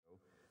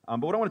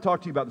But what I want to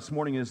talk to you about this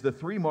morning is the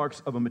three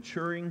marks of a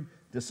maturing,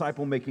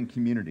 disciple-making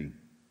community.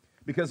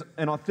 Because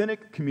an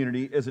authentic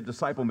community is a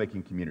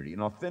disciple-making community.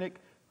 An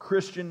authentic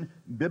Christian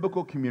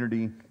biblical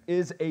community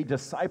is a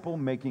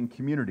disciple-making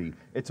community.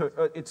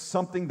 It's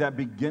something that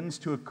begins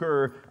to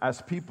occur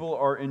as people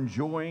are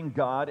enjoying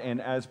God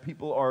and as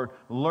people are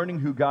learning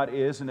who God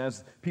is and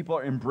as people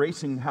are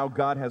embracing how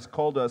God has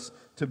called us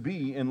to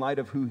be in light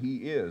of who He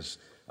is.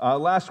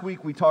 Last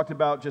week, we talked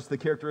about just the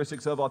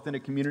characteristics of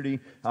authentic community.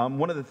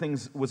 One of the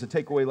things was a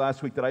takeaway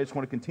last week that I just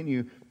want to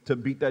continue to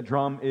beat that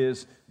drum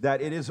is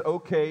that it is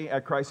okay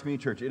at Christ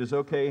Community Church. It is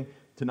okay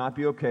to not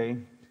be okay.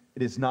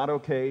 It is not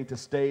okay to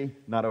stay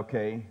not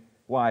okay.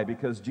 Why?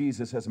 Because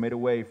Jesus has made a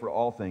way for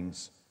all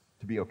things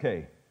to be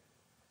okay.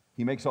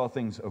 He makes all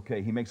things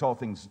okay. He makes all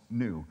things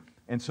new.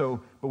 And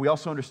so, but we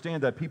also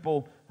understand that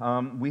people,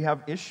 we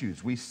have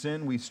issues. We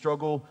sin, we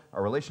struggle,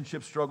 our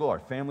relationships struggle, our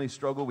families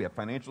struggle, we have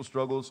financial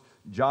struggles,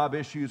 job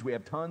issues, we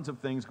have tons of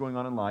things going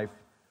on in life.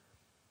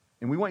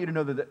 And we want you to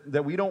know that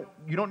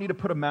you don't need to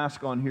put a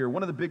mask on here.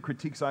 One of the big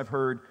critiques I've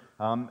heard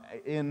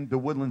in the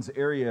Woodlands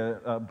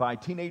area by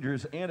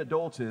teenagers and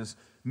adults is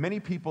many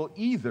people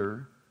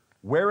either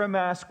wear a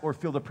mask or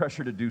feel the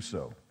pressure to do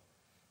so,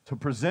 to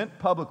present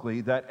publicly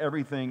that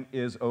everything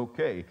is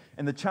okay.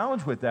 And the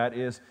challenge with that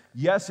is,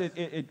 yes,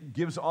 it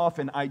gives off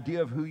an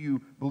idea of who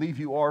you believe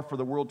you are for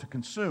the world to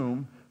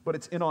consume, but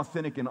it's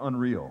inauthentic and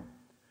unreal.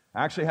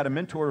 I actually had a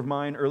mentor of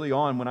mine early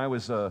on when I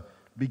was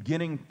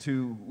beginning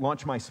to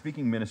launch my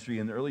speaking ministry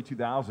in the early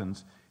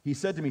 2000s. He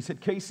said to me,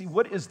 Casey,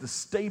 what is the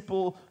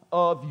staple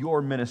of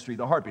your ministry,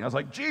 the heartbeat? I was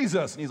like,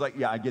 Jesus. And he's like,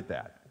 yeah, I get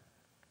that.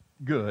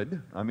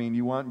 Good. I mean,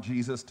 you want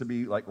Jesus to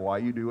be like why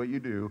you do what you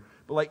do.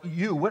 But like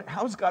you,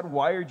 how's God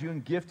wired you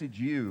and gifted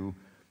you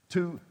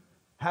to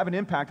have an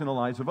impact in the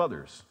lives of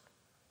others?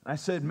 And I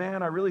said,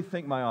 man, I really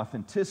think my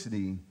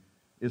authenticity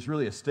is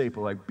really a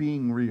staple, like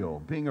being real,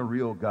 being a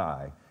real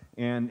guy.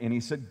 And he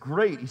said,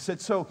 great. He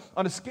said, so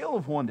on a scale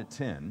of 1 to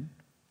 10,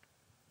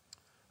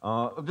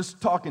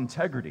 just talk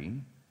integrity,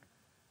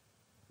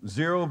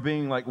 0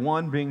 being like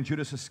 1 being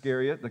Judas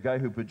Iscariot, the guy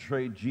who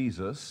betrayed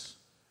Jesus,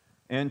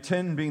 and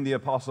 10 being the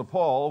Apostle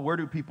Paul, where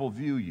do people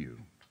view you?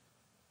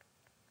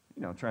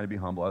 You know, trying to be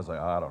humble. I was like,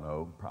 I don't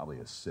know, probably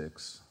a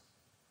 6.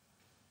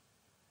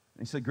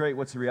 And he said, great,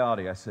 what's the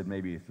reality? I said,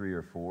 maybe a 3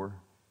 or 4.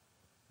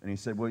 And he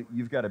said, well,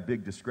 you've got a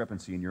big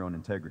discrepancy in your own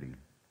integrity.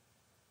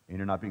 And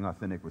you're not being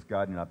authentic with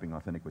God, you're not being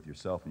authentic with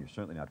yourself, and you're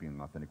certainly not being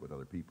authentic with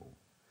other people.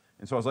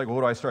 And so I was like, well,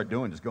 what do I start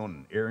doing? Just going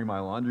and airing my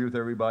laundry with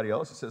everybody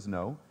else? He says,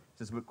 no. He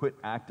says, but quit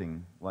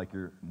acting like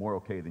you're more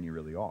okay than you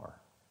really are.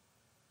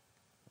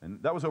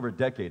 And that was over a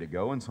decade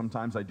ago, and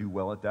sometimes I do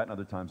well at that, and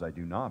other times I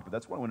do not. But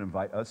that's what I want to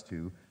invite us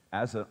to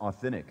as an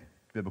authentic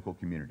biblical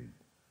community.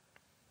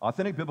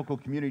 Authentic biblical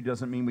community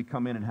doesn't mean we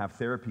come in and have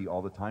therapy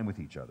all the time with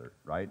each other,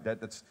 right?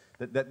 That's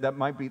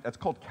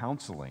called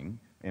counseling,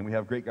 and we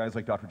have great guys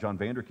like Dr. John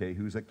Vanderkay,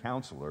 who's a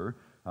counselor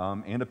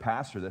and a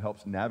pastor that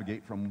helps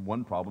navigate from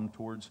one problem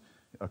towards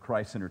a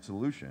Christ-centered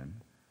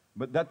solution.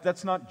 But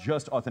that's not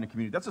just authentic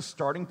community. That's a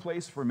starting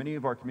place for many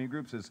of our community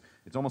groups.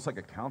 It's almost like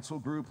a council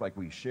group, like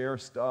we share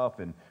stuff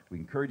and we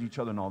encourage each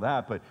other and all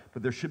that, but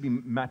there should be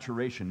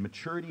maturation,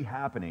 maturity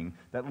happening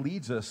that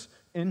leads us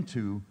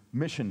into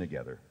mission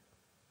together,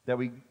 that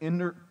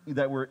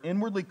we're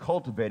inwardly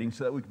cultivating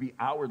so that we can be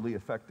outwardly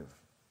effective.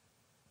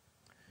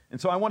 And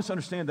so I want us to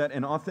understand that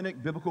an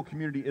authentic biblical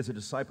community is a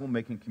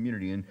disciple-making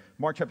community. In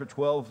Mark chapter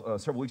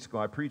 12, several weeks ago,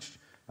 I preached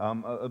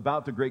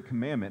about the Great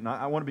Commandment. And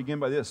I want to begin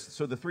by this.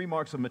 So the 3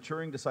 marks of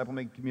maturing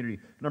disciple-making community.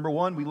 Number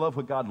 1, we love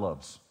what God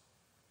loves.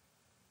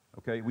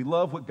 Okay, we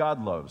love what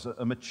God loves.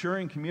 A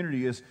maturing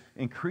community is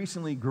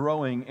increasingly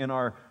growing in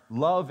our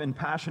love and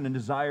passion and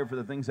desire for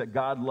the things that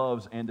God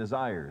loves and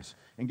desires.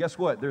 And guess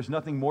what? There's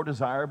nothing more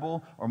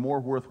desirable or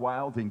more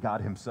worthwhile than God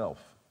Himself.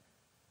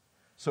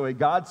 So a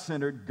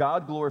God-centered,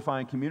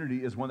 God-glorifying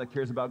community is one that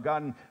cares about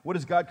God. And what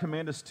does God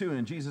command us to?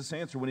 And Jesus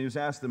answered when He was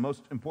asked the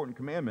most important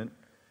commandment.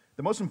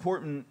 The most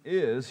important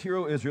is, Hear,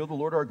 O Israel, the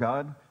Lord our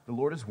God, the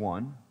Lord is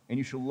one, and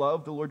you shall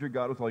love the Lord your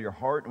God with all your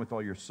heart and with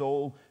all your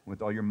soul and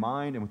with all your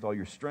mind and with all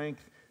your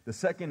strength. The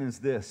second is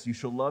this, you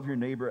shall love your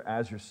neighbor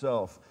as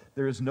yourself.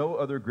 There is no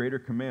other greater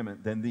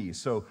commandment than these.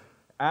 So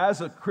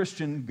as a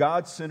Christian,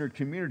 God-centered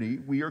community,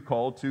 we are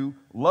called to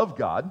love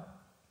God.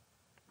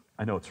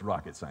 I know it's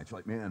rocket science. You're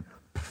like, man,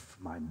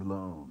 mind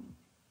blown.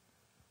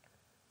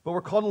 But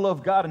we're called to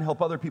love God and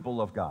help other people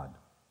love God.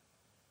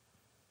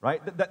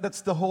 Right?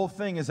 That's the whole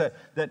thing, is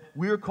that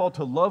we are called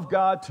to love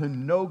God, to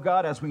know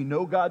God as we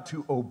know God,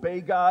 to obey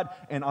God,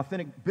 and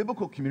authentic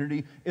biblical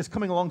community is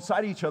coming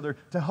alongside each other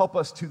to help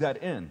us to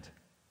that end.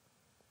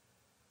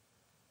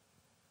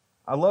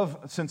 I love,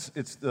 since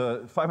it's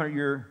the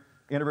 500-year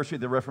anniversary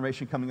of the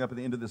Reformation coming up at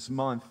the end of this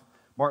month,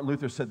 Martin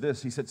Luther said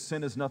this. He said,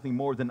 sin is nothing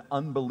more than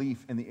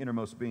unbelief in the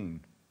innermost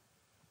being.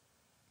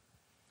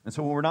 And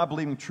so when we're not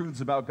believing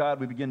truths about God,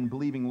 we begin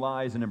believing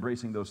lies and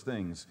embracing those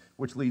things,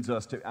 which leads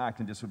us to act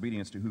in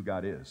disobedience to who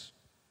God is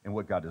and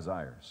what God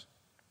desires.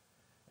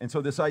 And so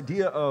this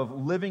idea of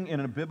living in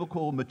a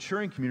biblical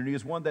maturing community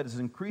is one that is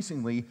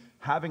increasingly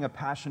having a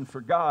passion for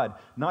God,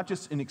 not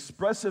just an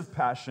expressive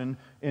passion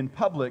in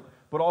public,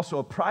 but also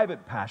a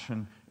private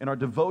passion in our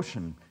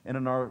devotion and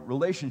in our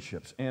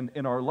relationships and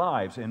in our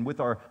lives and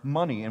with our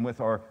money and with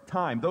our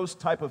time. Those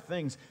type of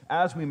things,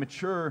 as we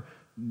mature,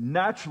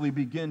 naturally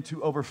begin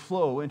to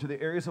overflow into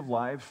the areas of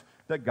life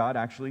that God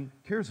actually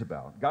cares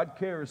about. God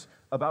cares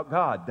about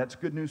God. That's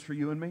good news for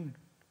you and me.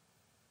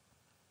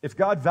 If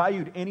God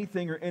valued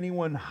anything or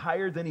anyone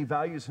higher than he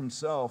values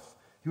himself,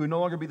 he would no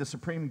longer be the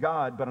supreme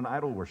God, but an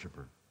idol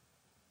worshiper.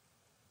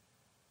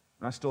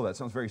 And I stole that. It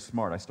sounds very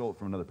smart. I stole it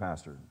from another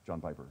pastor,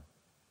 John Piper.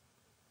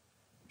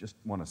 Just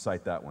want to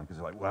cite that one because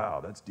they're like,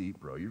 wow, that's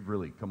deep, bro. You've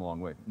really come a long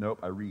way. Nope,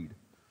 I read.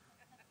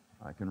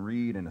 I can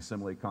read and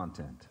assimilate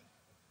content.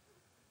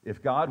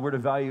 If God were to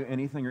value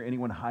anything or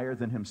anyone higher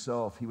than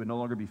himself, he would no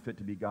longer be fit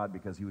to be God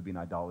because he would be an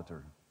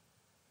idolater.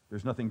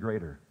 There's nothing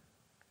greater.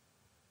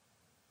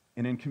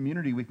 And in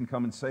community, we can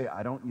come and say,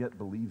 I don't yet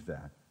believe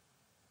that.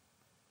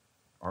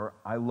 Or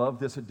I love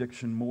this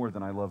addiction more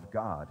than I love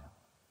God.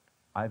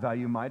 I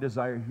value my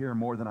desire here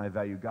more than I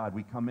value God.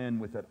 We come in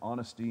with that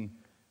honesty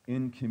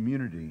in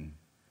community,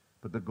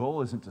 but the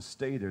goal isn't to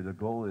stay there. The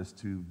goal is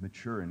to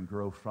mature and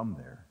grow from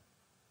there.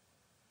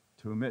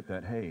 To admit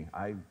that, hey,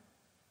 I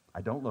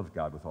don't love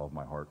God with all of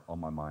my heart, all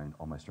my mind,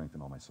 all my strength,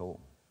 and all my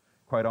soul.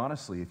 Quite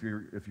honestly, if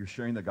you're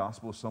sharing the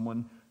gospel with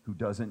someone who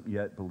doesn't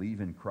yet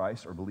believe in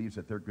Christ or believes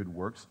that their good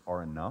works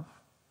are enough,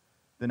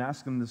 then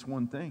ask them this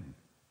one thing.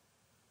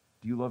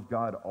 Do you love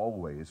God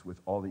always with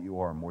all that you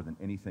are more than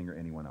anything or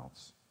anyone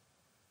else?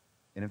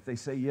 And if they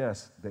say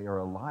yes, they are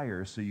a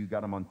liar, so you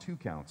got them on 2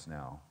 counts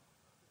now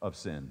of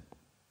sin.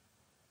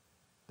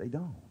 They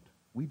don't.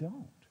 We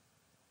don't.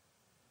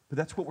 But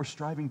that's what we're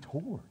striving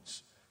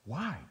towards.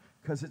 Why?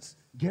 Because it's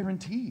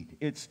guaranteed.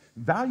 It's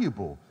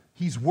valuable.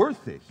 He's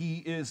worth it. He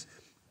is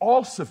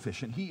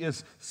all-sufficient. He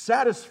is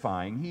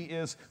satisfying. He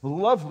is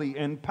lovely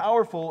and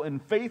powerful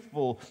and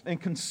faithful and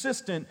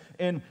consistent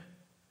and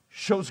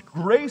shows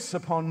grace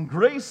upon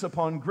grace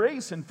upon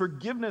grace and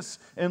forgiveness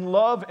and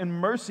love and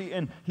mercy,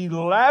 and he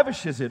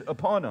lavishes it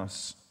upon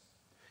us.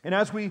 And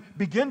as we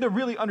begin to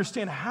really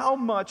understand how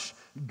much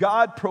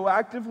God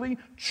proactively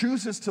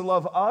chooses to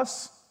love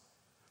us,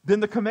 then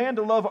the command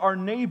to love our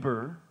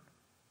neighbor,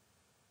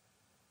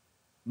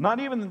 not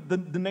even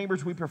the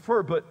neighbors we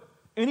prefer, but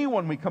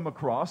anyone we come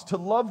across, to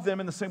love them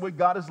in the same way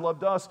God has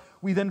loved us,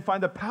 we then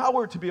find the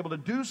power to be able to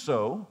do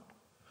so,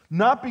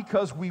 not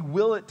because we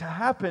will it to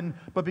happen,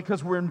 but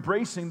because we're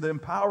embracing the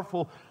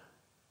powerful,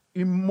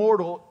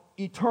 immortal,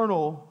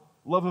 eternal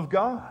love of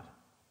God.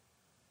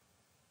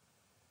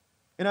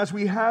 And as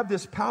we have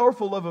this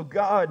powerful love of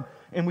God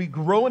and we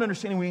grow in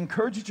understanding, we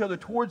encourage each other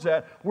towards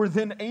that, we're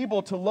then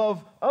able to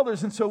love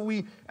others. And so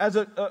we, as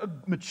a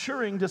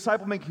maturing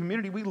disciple-making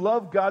community, we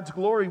love God's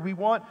glory. We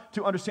want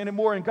to understand it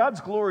more. And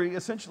God's glory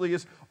essentially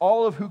is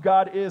all of who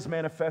God is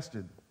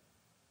manifested.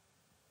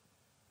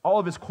 All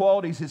of his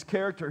qualities, his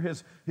character,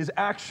 his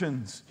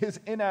actions, his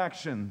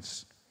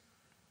inactions.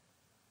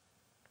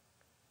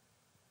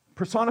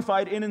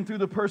 Personified in and through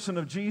the person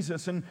of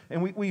Jesus. And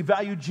we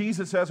value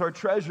Jesus as our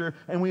treasure,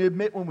 and we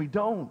admit when we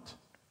don't.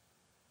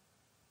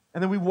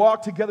 And then we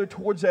walk together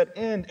towards that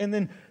end. And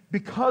then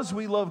because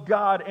we love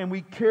God and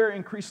we care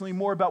increasingly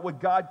more about what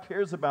God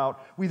cares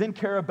about, we then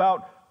care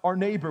about our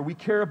neighbor. We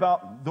care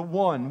about the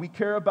one. We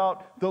care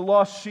about the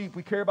lost sheep.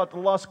 We care about the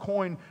lost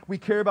coin. We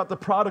care about the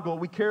prodigal.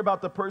 We care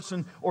about the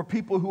person or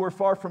people who are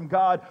far from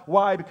God.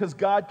 Why? Because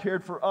God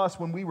cared for us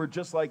when we were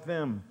just like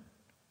them.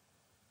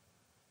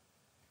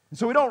 And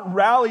so we don't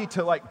rally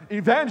to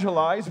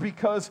evangelize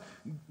because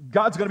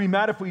God's going to be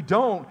mad if we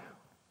don't.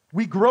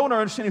 We grow in our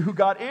understanding of who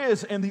God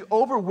is, and the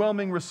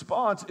overwhelming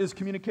response is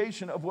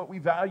communication of what we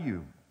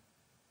value.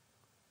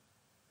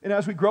 And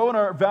as we grow in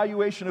our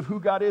valuation of who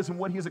God is and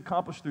what he has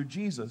accomplished through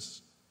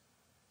Jesus,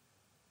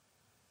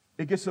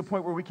 it gets to the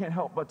point where we can't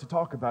help but to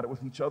talk about it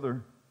with each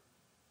other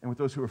and with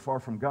those who are far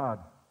from God.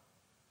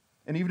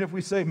 And even if we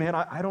say, man,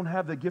 I don't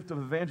have the gift of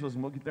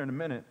evangelism, we'll get there in a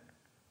minute,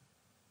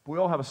 but we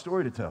all have a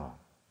story to tell.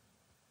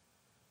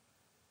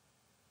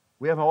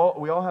 We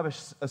all have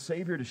a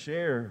Savior to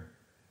share.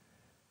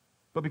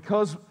 But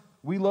because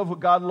we love what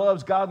God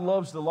loves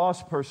the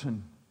lost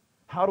person.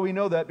 How do we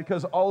know that?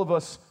 Because all of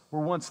us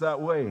were once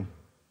that way.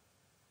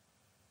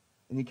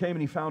 And he came and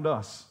he found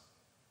us.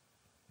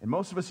 And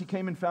most of us he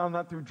came and found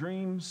not through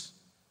dreams,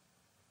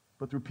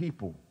 but through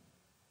people.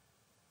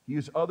 He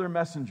used other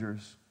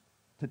messengers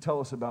to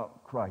tell us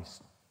about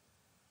Christ.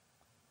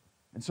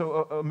 And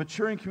so a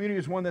maturing community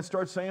is one that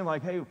starts saying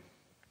hey,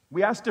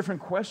 we ask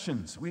different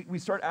questions. We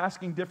start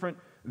asking different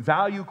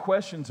value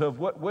questions of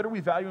what are we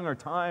valuing our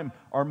time,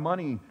 our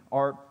money,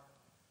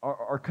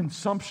 our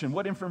consumption?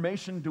 What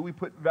information do we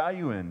put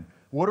value in?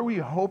 What are we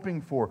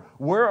hoping for?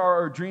 Where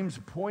are our dreams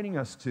pointing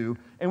us to?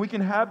 And we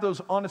can have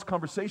those honest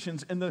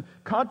conversations in the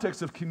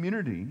context of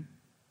community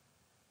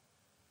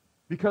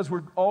because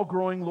we're all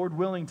growing, Lord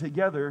willing,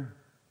 together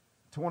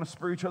to want to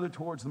spur each other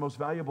towards the most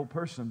valuable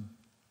person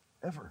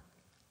ever.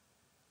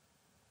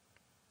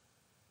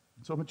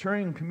 So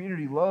maturing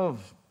community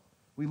love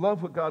We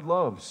love what God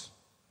loves.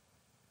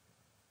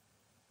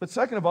 But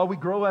second of all, we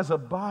grow as a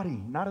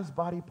body, not as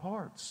body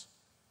parts.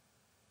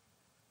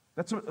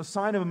 That's a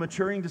sign of a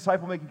maturing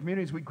disciple-making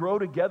community is we grow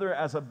together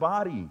as a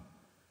body.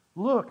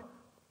 Look,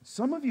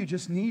 some of you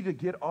just need to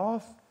get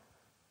off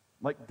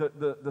like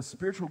the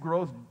spiritual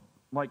growth,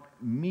 like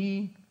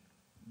me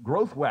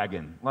growth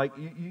wagon. Like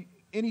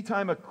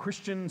anytime a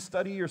Christian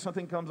study or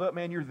something comes up,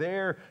 man, you're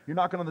there, you're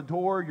knocking on the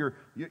door,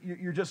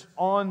 you're just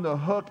on the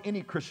hook.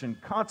 Any Christian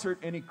concert,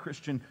 any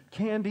Christian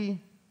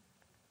candy.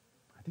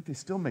 I think they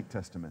still make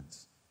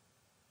testaments.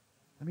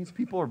 That means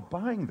people are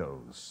buying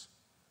those.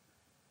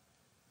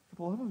 For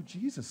the love of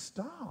Jesus,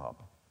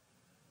 stop.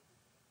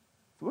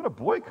 If we want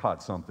to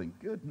boycott something,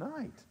 good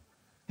night.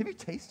 Have you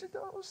tasted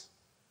those?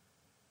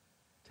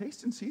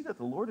 Taste and see that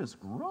the Lord is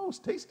gross.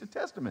 Taste the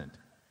testament.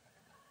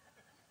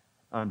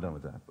 I'm done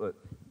with that, but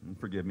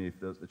forgive me if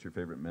that's your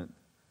favorite mint.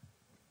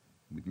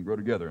 We can grow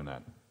together in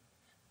that.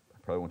 I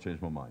probably won't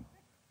change my mind.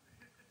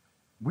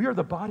 We are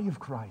the body of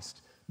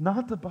Christ,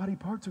 not the body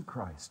parts of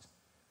Christ.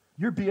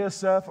 Your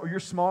BSF or your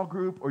small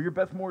group or your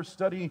Beth Moore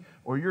study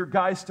or your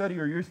guy study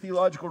or your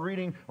theological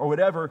reading or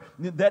whatever,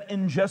 that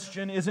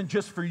ingestion isn't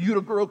just for you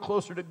to grow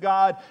closer to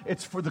God,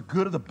 it's for the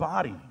good of the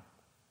body.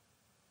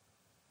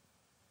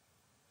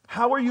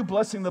 How are you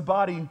blessing the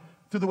body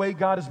through the way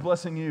God is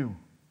blessing you?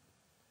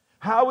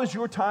 How is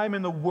your time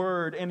in the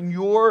Word and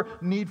your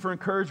need for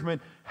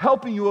encouragement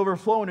helping you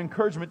overflow in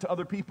encouragement to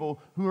other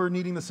people who are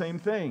needing the same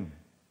thing?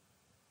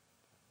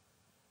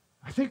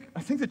 I think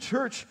the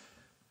church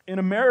in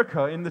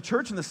America, and the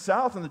church in the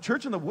South, and the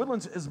church in the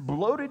Woodlands is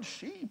bloated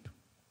sheep.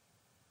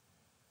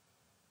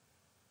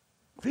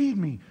 Feed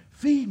me,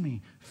 feed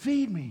me,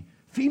 feed me,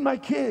 feed my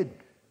kid,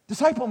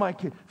 disciple my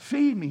kid,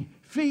 feed me,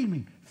 feed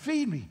me,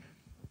 feed me.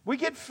 We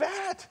get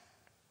fat.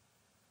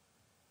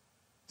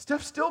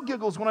 Steph still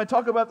giggles when I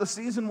talk about the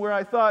season where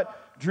I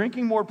thought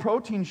drinking more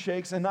protein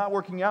shakes and not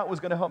working out was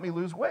going to help me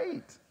lose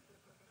weight.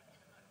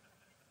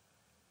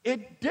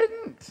 It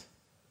didn't.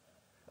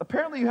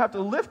 Apparently, you have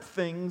to lift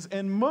things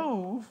and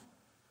move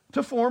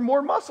to form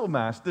more muscle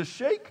mass. The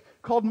shake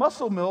called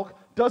muscle milk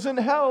doesn't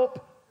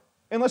help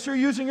unless you're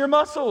using your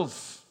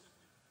muscles.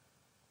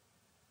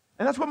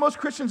 And that's what most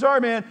Christians are,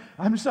 man.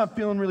 I'm just not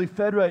feeling really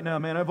fed right now,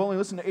 man. I've only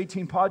listened to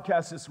 18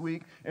 podcasts this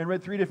week and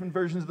read 3 different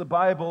versions of the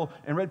Bible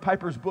and read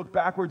Piper's book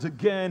backwards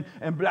again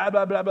and blah,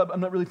 blah, blah, blah. I'm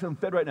not really feeling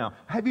fed right now.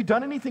 Have you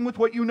done anything with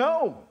what you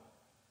know?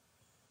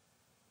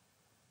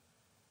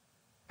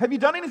 Have you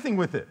done anything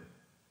with it?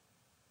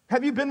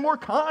 Have you been more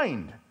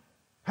kind?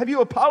 Have you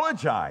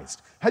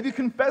apologized? Have you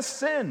confessed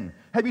sin?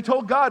 Have you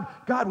told God,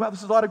 wow,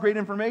 this is a lot of great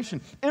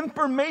information.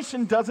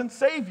 Information doesn't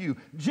save you.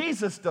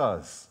 Jesus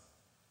does.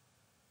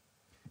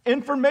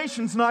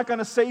 Information's not going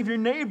to save your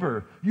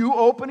neighbor. You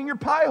opening your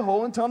pie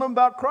hole and telling them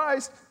about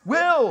Christ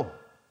will.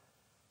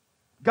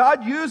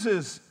 God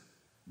uses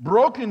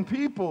broken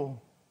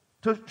people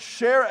to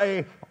share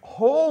a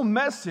whole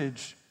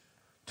message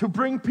to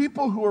bring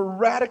people who are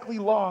radically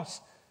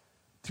lost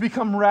to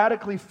become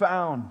radically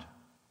found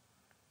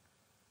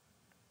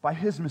by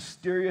His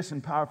mysterious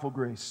and powerful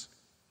grace.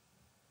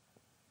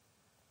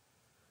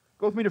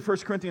 Go with me to 1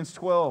 Corinthians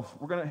 12.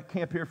 We're going to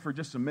camp here for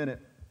just a minute,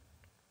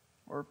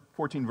 or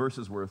 14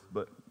 verses worth,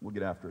 but we'll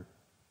get after it.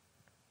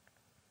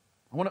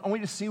 I want you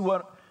to see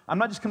what, I'm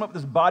not just coming up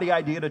with this body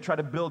idea to try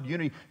to build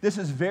unity. This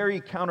is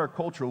very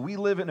countercultural. We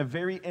live in a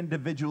very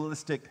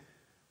individualistic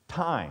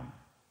time.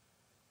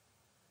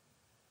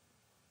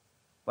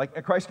 Like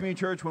at Christ Community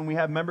Church, when we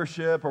have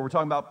membership or we're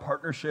talking about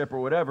partnership or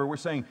whatever, we're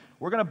saying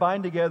we're going to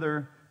bind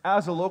together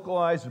as a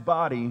localized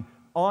body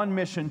on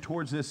mission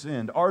towards this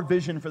end. Our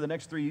vision for the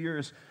next 3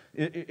 years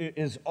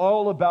is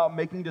all about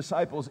making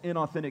disciples in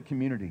authentic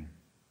community.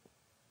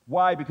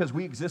 Why? Because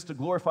we exist to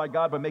glorify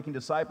God by making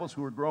disciples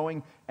who are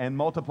growing and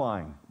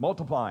multiplying.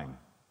 1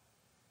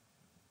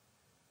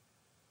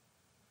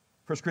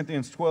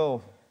 Corinthians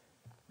 12,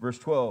 verse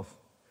 12.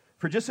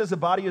 For just as the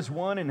body is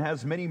one and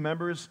has many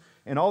members,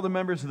 and all the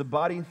members of the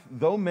body,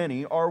 though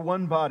many, are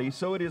one body,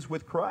 so it is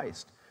with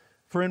Christ.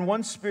 For in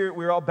one Spirit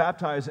we are all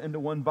baptized into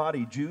one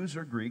body, Jews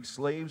or Greeks,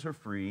 slaves or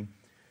free,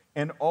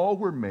 and all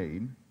were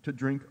made to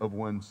drink of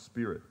one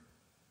Spirit.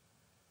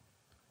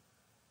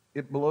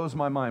 It blows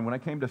my mind. When I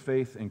came to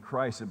faith in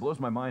Christ, it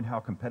blows my mind how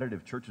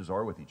competitive churches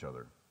are with each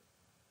other.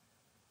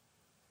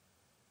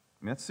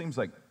 I mean, that seems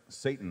like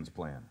Satan's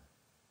plan.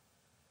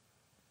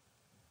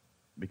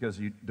 Because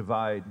you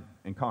divide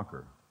and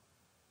conquer.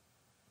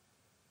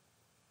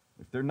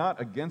 If they're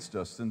not against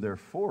us, then they're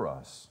for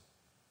us.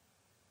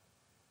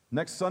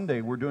 Next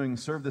Sunday, we're doing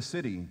Serve the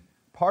City.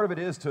 Part of it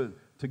is to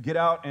get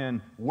out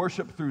and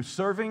worship through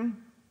serving,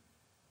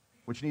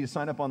 which you need to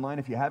sign up online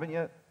if you haven't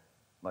yet,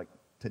 like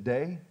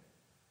today.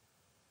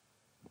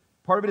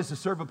 Part of it is to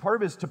serve, but part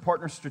of it is to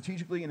partner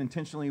strategically and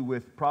intentionally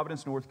with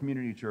Providence North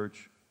Community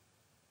Church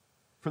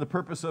for the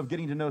purpose of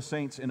getting to know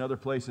saints in other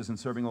places and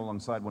serving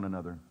alongside one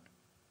another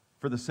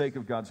for the sake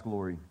of God's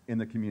glory in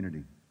the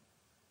community.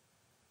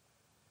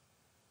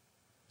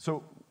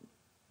 So,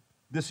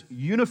 this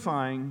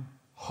unifying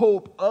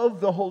hope of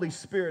the Holy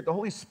Spirit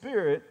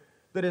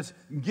that is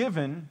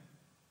given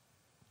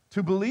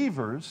to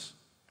believers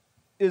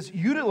is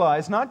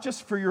utilized not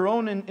just for your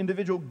own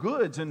individual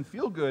goods and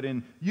feel good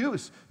and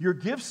use. Your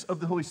gifts of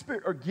the Holy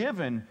Spirit are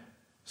given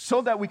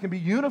so that we can be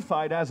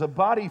unified as a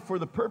body for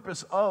the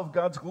purpose of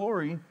God's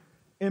glory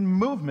in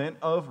movement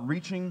of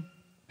reaching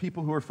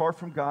people who are far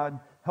from God,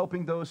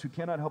 helping those who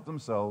cannot help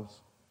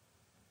themselves.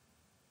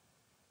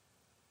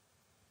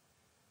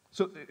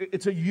 So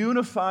it's a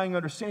unifying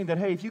understanding that,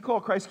 hey, if you call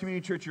Christ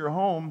Community Church your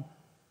home,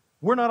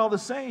 we're not all the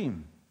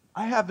same.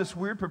 I have this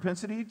weird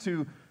propensity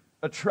to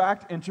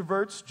attract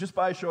introverts just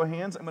by a show of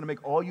hands. I'm going to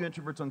make all you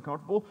introverts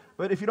uncomfortable.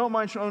 But if you don't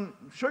mind show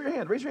your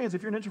hand. Raise your hands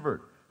if you're an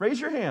introvert. Raise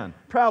your hand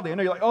proudly. I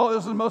know you're like, oh,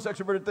 this is the most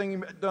extroverted thing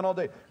you've done all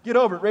day. Get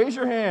over it. Raise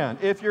your hand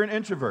if you're an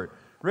introvert.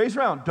 Raise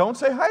around. Don't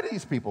say hi to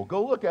these people.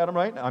 Go look at them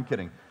right now. I'm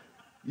kidding.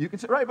 You can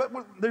say, right, but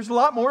there's a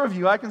lot more of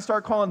you. I can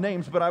start calling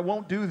names, but I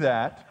won't do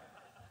that.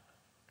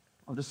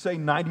 I'll just say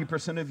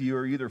 90% of you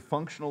are either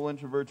functional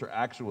introverts or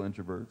actual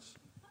introverts.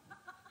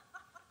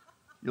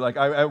 You're like,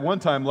 I at one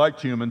time liked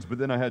humans, but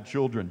then I had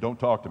children. Don't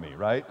talk to me,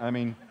 right? I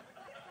mean,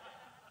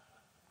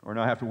 or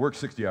now I have to work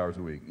 60 hours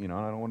a week, and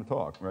I don't want to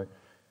talk, right?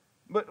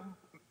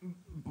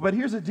 But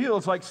here's the deal.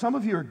 It's like some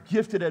of you are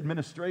gifted at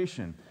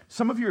administration.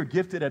 Some of you are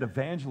gifted at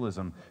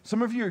evangelism.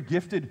 Some of you are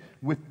gifted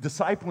with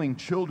discipling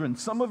children.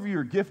 Some of you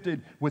are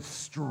gifted with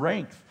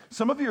strength.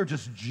 Some of you are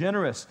just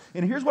generous.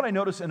 And here's what I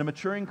notice in a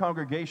maturing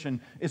congregation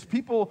is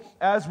people,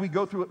 as we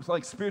go through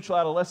like spiritual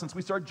adolescence,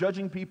 we start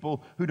judging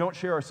people who don't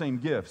share our same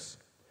gifts.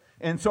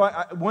 And so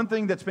one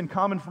thing that's been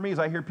common for me is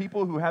I hear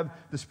people who have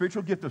the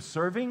spiritual gift of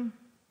serving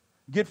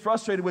get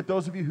frustrated with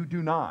those of you who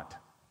do not.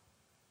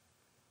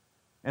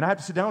 And I have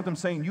to sit down with them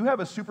saying, you have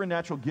a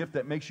supernatural gift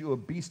that makes you a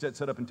beast at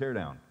set up and tear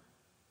down.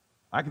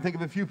 I can think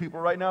of a few people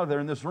right now that are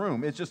in this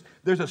room. It's just,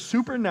 there's a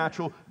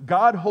supernatural,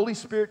 God, Holy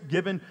Spirit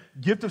given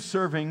gift of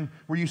serving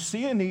where you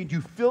see a need,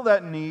 you feel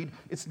that need,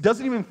 it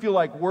doesn't even feel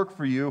like work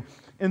for you.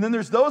 And then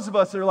there's those of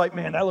us that are like,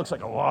 man, that looks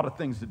like a lot of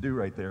things to do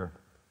right there.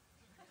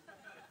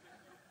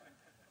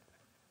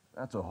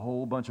 That's a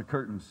whole bunch of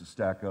curtains to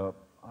stack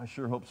up. I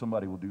sure hope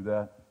somebody will do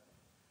that.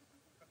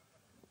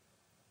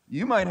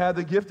 You might have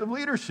the gift of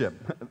leadership.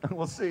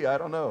 We'll see, I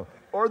don't know.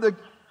 Or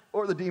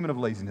the demon of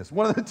laziness.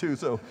 One of the two,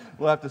 so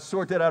we'll have to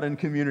sort that out in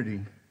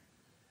community.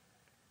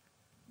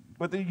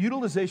 But the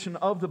utilization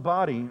of the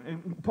body,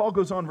 and Paul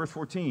goes on, verse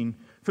 14,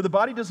 for the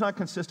body does not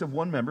consist of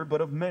one member,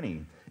 but of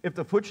many. If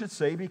the foot should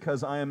say,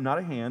 because I am not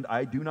a hand,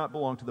 I do not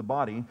belong to the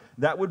body,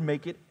 that would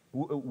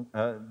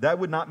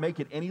not make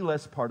it any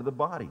less part of the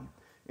body.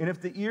 And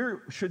if the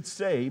ear should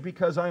say,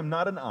 because I am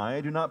not an eye,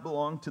 I do not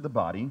belong to the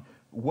body,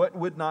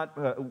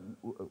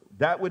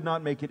 that would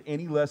not make it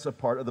any less a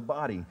part of the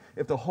body.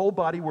 If the whole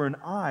body were an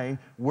eye,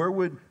 where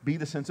would be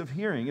the sense of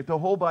hearing? If the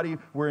whole body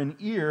were an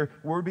ear,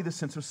 where would be the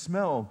sense of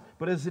smell?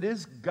 But as it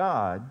is,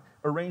 God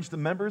arranged the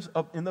members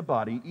in the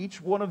body,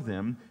 each one of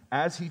them,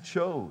 as He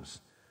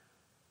chose.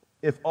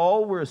 If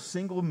all were a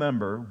single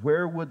member,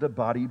 where would the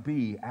body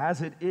be?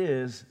 As it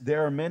is,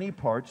 there are many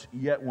parts,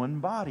 yet one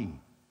body.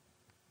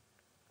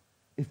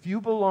 If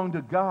you belong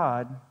to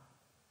God,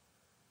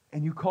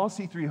 and you call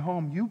C3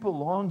 home, you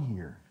belong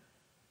here,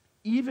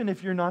 even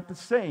if you're not the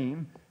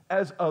same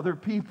as other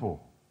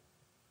people,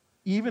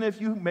 even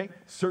if you make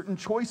certain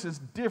choices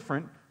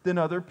different than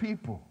other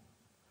people.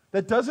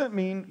 That doesn't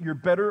mean you're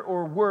better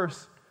or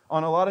worse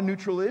on a lot of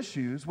neutral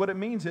issues. What it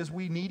means is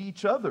we need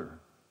each other.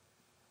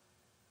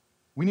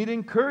 We need to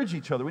encourage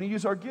each other. We need to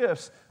use our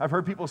gifts. I've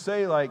heard people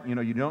say, like,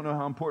 you don't know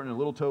how important a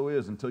little toe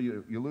is until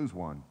you lose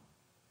one,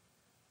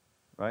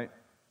 right?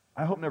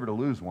 I hope never to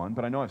lose one,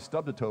 but I know I've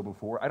stubbed a toe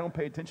before. I don't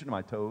pay attention to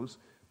my toes,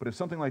 but if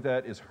something like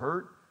that is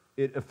hurt,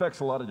 it affects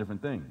a lot of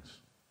different things.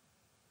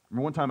 I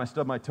remember one time I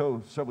stubbed my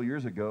toe several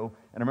years ago,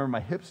 and I remember my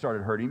hip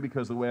started hurting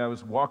because the way I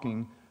was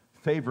walking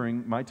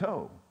favoring my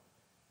toe.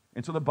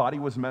 And so the body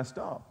was messed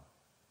up.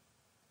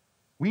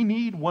 We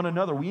need one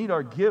another. We need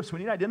our gifts. We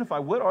need to identify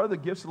what are the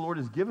gifts the Lord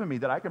has given me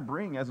that I can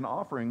bring as an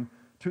offering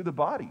to the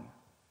body.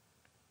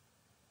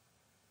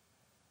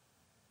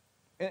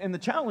 And the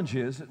challenge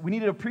is we need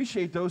to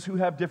appreciate those who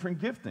have different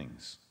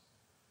giftings.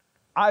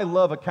 I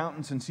love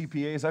accountants and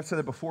CPAs. I've said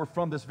it before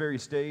from this very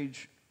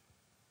stage.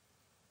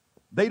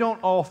 They don't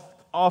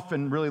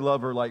often really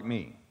love her like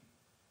me.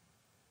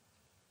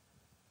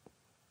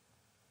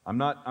 I'm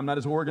not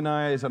as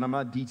organized, and I'm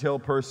not a detail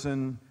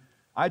person.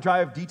 I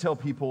drive detail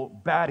people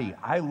batty.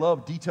 I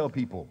love detail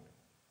people.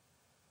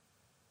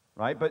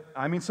 Right? But,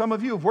 I mean, some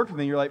of you have worked with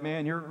me. You're like,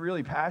 man, you're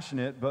really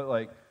passionate, but,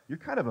 like, you're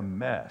kind of a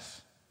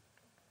mess.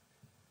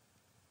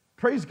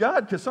 Praise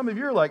God, because some of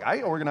you are like,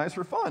 I organize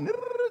for fun.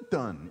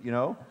 Done,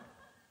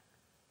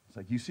 It's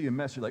like you see a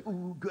mess, you're like,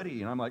 ooh,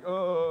 goody. And I'm like,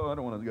 oh, I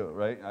don't want to go,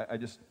 right?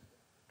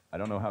 I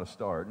don't know how to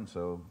start, and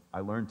so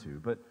I learned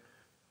to. But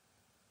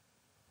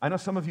I know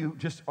some of you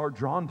just are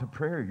drawn to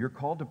prayer. You're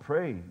called to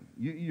pray.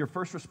 Your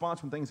first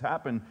response when things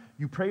happen,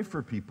 you pray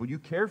for people. You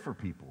care for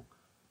people.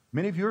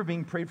 Many of you are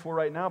being prayed for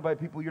right now by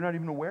people you're not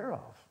even aware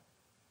of.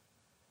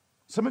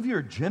 Some of you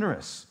are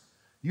generous.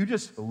 You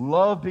just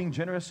love being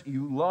generous.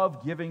 You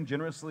love giving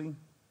generously.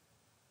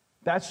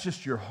 That's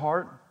just your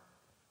heart.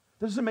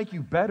 It doesn't make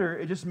you better.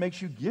 It just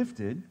makes you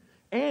gifted.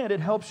 and it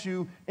helps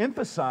you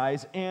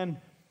emphasize and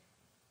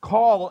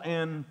call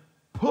and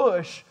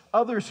push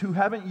others who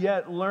haven't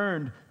yet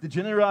learned the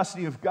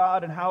generosity of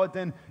God and how it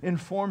then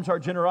informs our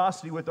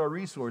generosity with our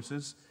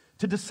resources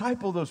to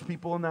disciple those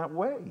people in that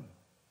way.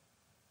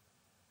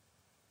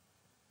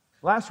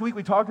 Last week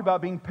we talked about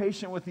being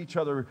patient with each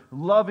other,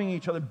 loving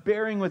each other,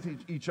 bearing with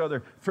each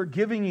other,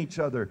 forgiving each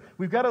other.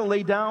 We've got to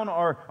lay down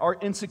our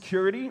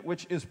insecurity,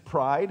 which is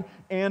pride,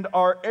 and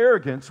our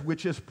arrogance,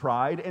 which is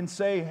pride, and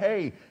say,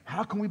 hey,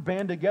 how can we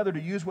band together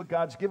to use what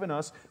God's given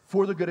us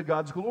for the good of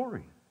God's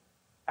glory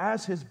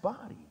as His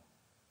body?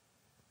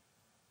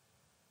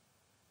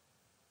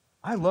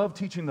 I love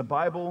teaching the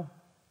Bible.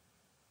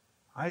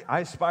 I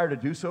aspire to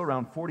do so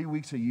around 40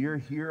 weeks a year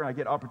here. I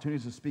get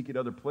opportunities to speak at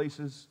other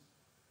places.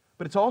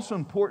 But it's also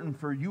important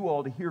for you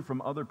all to hear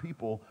from other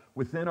people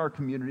within our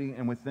community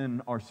and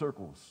within our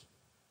circles.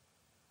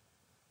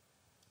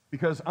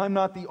 Because I'm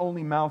not the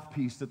only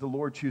mouthpiece that the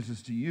Lord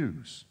chooses to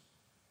use.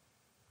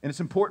 And it's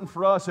important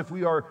for us, if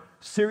we are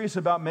serious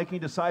about making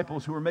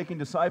disciples who are making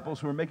disciples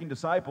who are making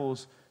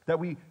disciples, that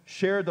we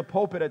share the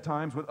pulpit at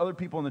times with other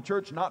people in the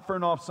church, not for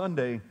an off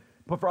Sunday,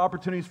 but for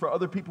opportunities for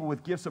other people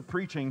with gifts of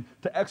preaching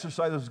to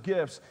exercise those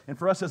gifts, and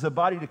for us as a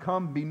body to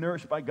come be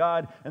nourished by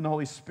God and the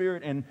Holy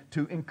Spirit, and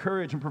to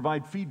encourage and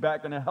provide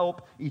feedback and to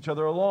help each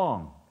other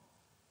along.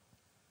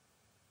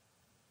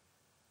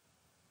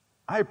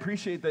 I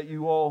appreciate that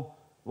you all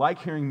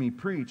like hearing me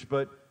preach,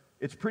 but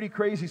it's pretty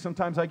crazy.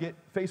 Sometimes I get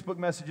Facebook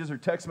messages or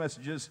text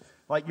messages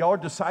like y'all are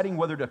deciding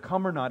whether to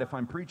come or not if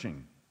I'm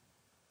preaching.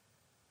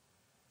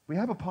 We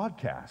have a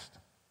podcast.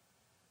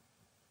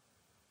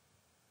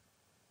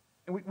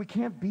 And we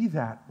can't be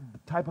that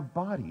type of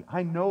body.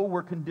 I know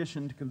we're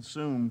conditioned to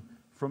consume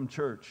from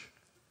church.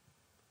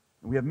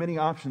 And we have many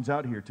options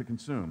out here to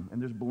consume.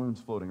 And there's balloons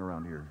floating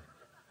around here.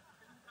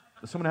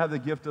 Does someone have the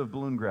gift of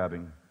balloon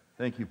grabbing?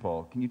 Thank you,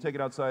 Paul. Can you take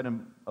it outside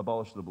and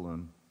abolish the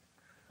balloon?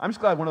 I'm just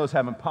glad one of those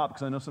haven't popped,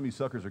 because I know some of you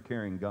suckers are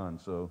carrying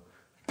guns. So,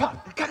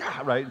 pop,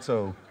 right?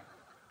 So,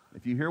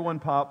 if you hear one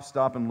pop,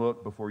 stop and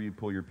look before you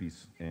pull your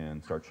piece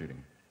and start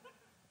shooting.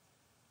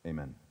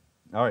 Amen.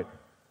 All right.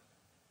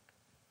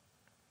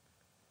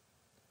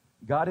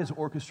 God is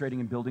orchestrating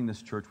and building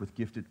this church with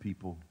gifted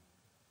people.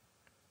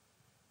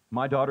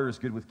 My daughter is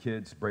good with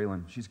kids,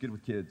 Braylon. She's good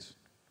with kids.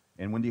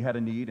 And Wendy had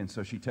a need, and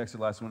so she texted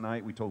last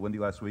night. We told Wendy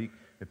last week,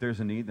 if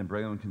there's a need, then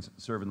Braylon can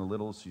serve in the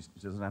littles. She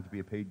doesn't have to be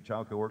a paid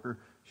child care worker.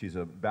 She's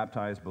a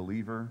baptized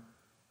believer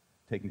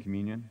taking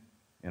communion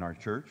in our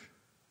church.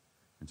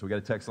 And so we got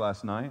a text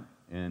last night,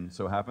 and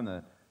so happened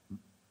that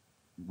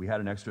we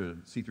had an extra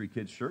C3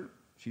 Kids shirt.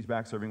 She's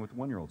back serving with the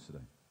 1-year-olds today.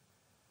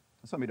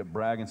 That's not me to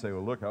brag and say,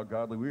 well, look how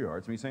godly we are.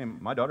 It's me saying,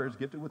 my daughter is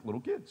gifted with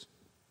little kids.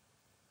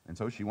 And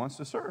so she wants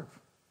to serve.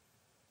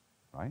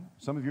 Right?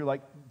 Some of you are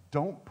like,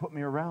 don't put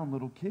me around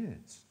little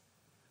kids.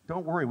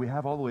 Don't worry, we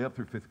have all the way up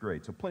through 5th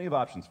grade. So plenty of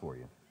options for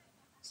you.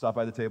 Stop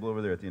by the table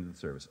over there at the end of the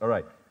service. All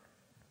right.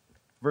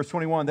 Verse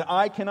 21, the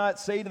eye cannot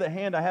say to the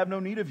hand, I have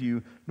no need of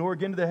you, nor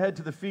again to the head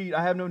to the feet,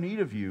 I have no need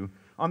of you.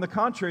 On the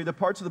contrary, the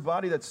parts of the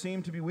body that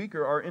seem to be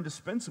weaker are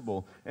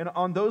indispensable. And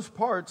on those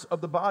parts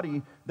of the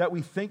body that we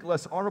think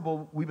less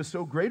honorable, we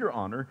bestow greater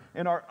honor,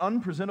 and our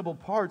unpresentable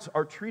parts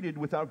are treated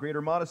without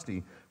greater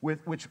modesty,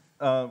 which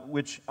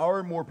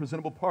our more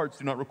presentable parts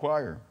do not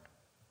require.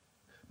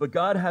 But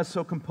God has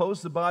so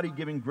composed the body,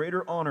 giving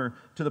greater honor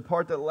to the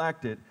part that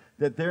lacked it,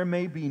 that there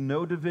may be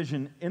no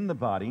division in the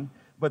body,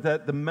 but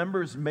that the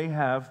members may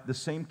have the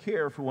same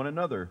care for one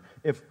another.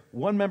 If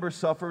one member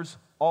suffers,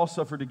 all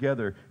suffer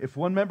together. If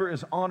one member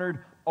is honored,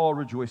 all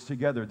rejoice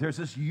together. There's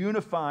this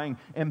unifying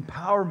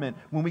empowerment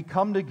when we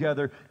come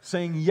together,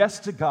 saying yes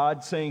to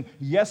God, saying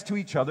yes to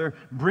each other,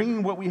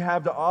 bringing what we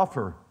have to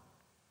offer.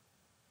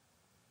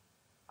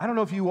 I don't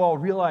know if you all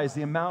realize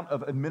the amount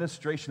of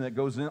administration that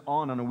goes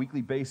on a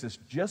weekly basis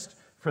just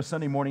for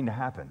Sunday morning to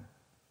happen.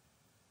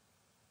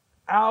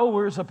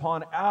 Hours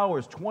upon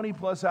hours, 20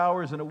 plus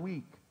hours in a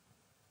week.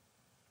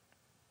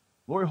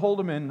 Lori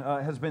Holdeman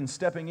has been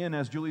stepping in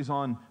as Julie's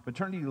on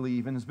maternity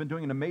leave and has been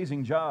doing an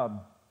amazing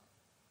job.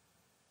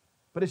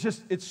 But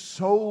it's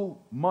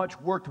so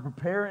much work to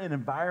prepare an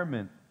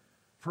environment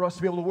for us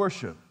to be able to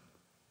worship.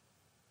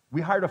 We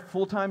hired a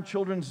full-time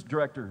children's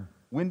director,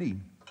 Wendy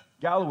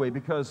Galloway,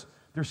 because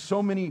there's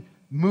so many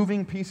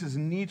moving pieces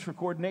and needs for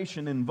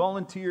coordination and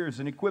volunteers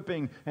and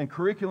equipping and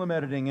curriculum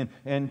editing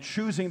and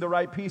choosing the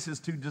right pieces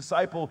to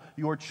disciple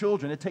your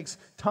children. It takes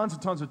tons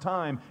and tons of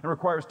time and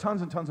requires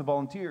tons and tons of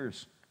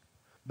volunteers.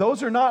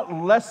 Those are not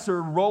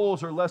lesser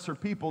roles or lesser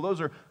people.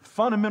 Those are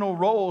fundamental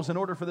roles in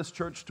order for this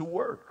church to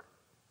work.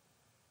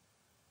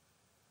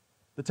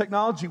 The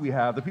technology we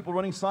have, the people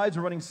running slides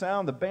and running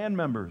sound, the band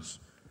members,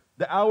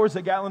 the hours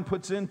that Gatlin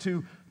puts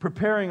into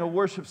preparing a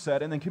worship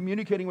set and then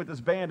communicating with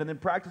his band and then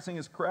practicing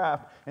his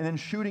craft and then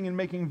shooting and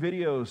making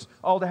videos,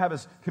 all to have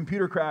his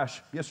computer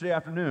crash yesterday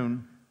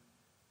afternoon,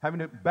 having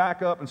to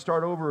back up and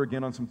start over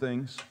again on some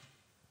things,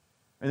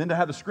 and then to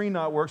have the screen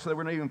not work so that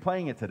we're not even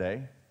playing it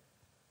today.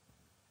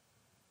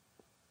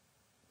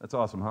 That's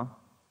awesome, huh?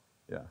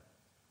 Yeah.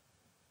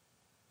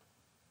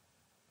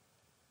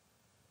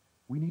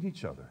 We need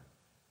each other.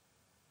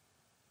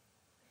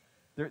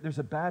 There's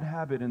a bad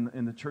habit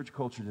in the church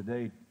culture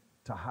today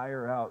to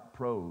hire out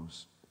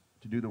pros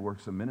to do the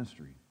works of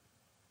ministry.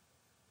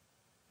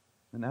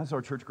 And as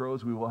our church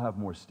grows, we will have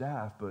more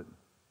staff, but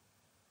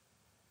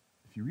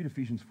if you read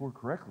Ephesians 4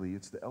 correctly,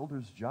 it's the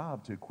elders'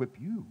 job to equip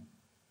you,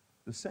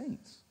 the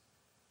saints,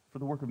 for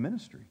the work of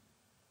ministry.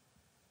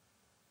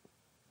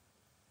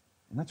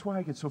 And that's why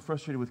I get so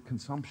frustrated with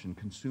consumption,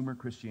 consumer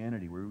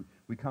Christianity, where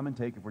we come and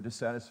take, if we're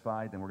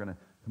dissatisfied, then we're going to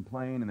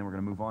complain, and then we're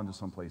going to move on to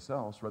someplace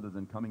else, rather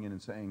than coming in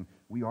and saying,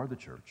 we are the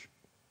church.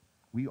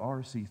 We are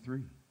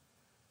C3.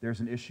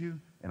 There's an issue,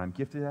 and I'm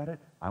gifted at it.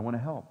 I want to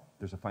help.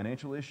 There's a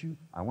financial issue.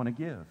 I want to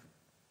give.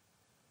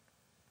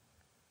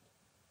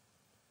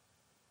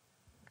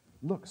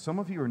 Look, some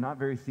of you are not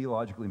very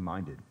theologically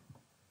minded.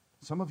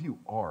 Some of you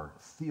are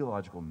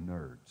theological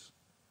nerds.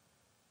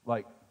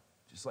 You're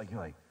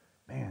like,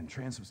 man,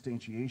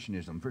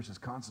 transubstantiationism versus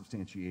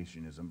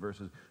consubstantiationism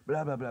versus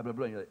blah, blah, blah, blah,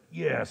 blah. You're like,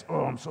 yes,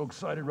 I'm so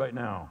excited right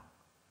now.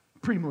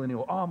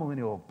 Premillennial,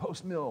 amillennial,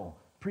 post-mill,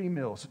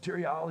 pre-mill,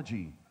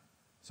 soteriology.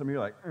 Some of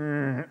you are like,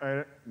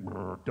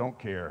 I don't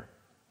care.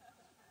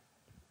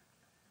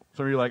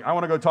 Some of you are like, I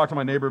want to go talk to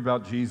my neighbor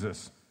about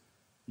Jesus.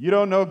 You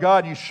don't know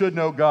God, you should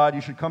know God, you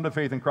should come to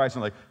faith in Christ.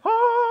 And like,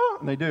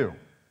 and they do.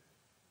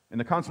 And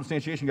the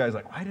consubstantiation guy is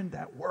like, why didn't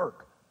that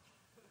work?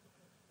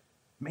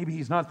 Maybe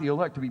he's not the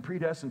elect to be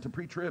predestined, to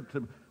pre-trib,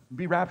 to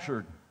be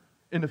raptured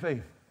into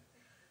faith.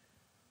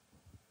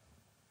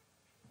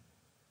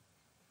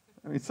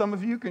 I mean, some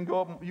of you can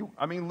go up,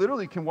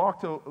 literally can walk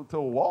to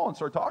a wall and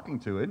start talking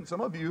to it, and some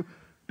of you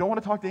don't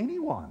want to talk to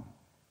anyone.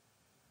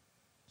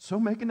 So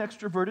make an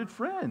extroverted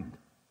friend.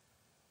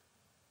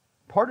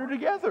 Partner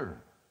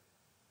together.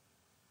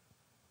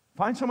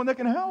 Find someone that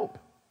can help.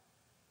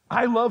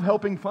 I love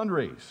helping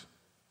fundraise.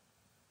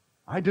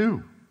 I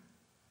do.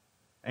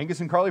 Angus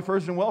and Carly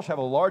Fursden Welsh have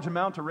a large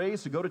amount to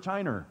raise to go to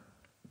China.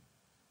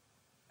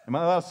 Am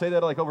I allowed to say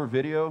that over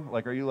video?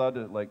 Are you allowed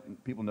to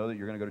people know that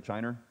you're going to go to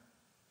China?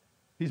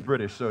 He's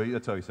British, so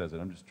that's how he says it.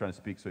 I'm just trying to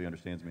speak so he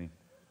understands me.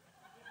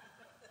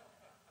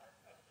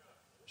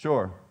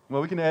 Sure.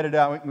 Well, we can edit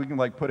out. We can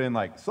put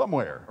in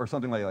somewhere or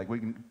something like we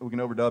can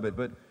overdub it.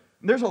 But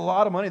there's a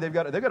lot of money. They've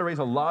got to raise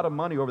a lot of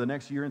money over the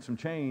next year and some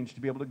change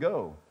to be able to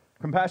go.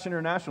 Compassion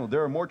International,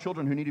 there are more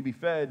children who need to be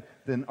fed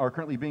than are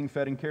currently being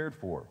fed and cared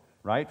for,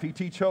 right? If you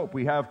Teach Hope,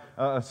 we have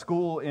a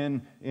school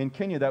in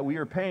Kenya that we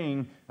are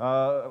paying.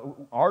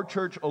 Our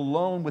church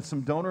alone, with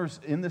some donors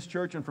in this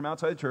church and from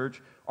outside the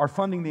church, are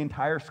funding the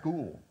entire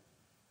school,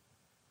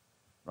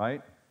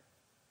 right?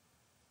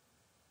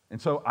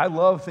 And so I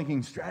love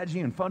thinking strategy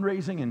and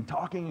fundraising and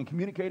talking and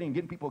communicating and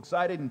getting people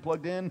excited and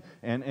plugged in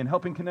and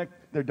helping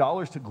connect their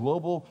dollars to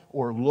global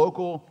or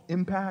local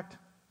impact.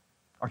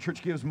 Our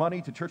church gives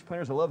money to church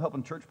planners. I love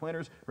helping church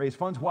planners raise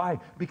funds. Why?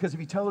 Because if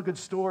you tell a good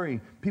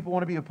story, people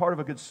want to be a part of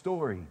a good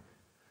story.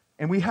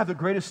 And we have the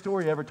greatest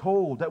story ever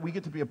told that we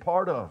get to be a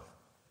part of,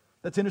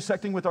 that's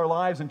intersecting with our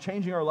lives and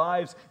changing our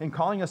lives and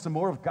calling us to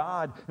more of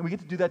God. And we get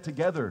to do that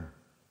together.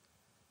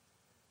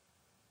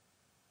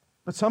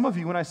 But some of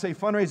you, when I say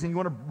fundraising, you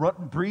want to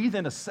breathe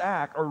in a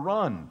sack or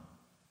run,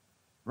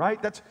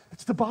 right? That's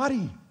the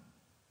body.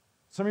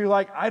 Some of you are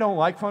like, I don't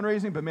like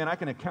fundraising, but man, I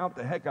can account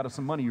the heck out of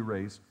some money you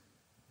raise.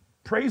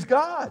 Praise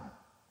God.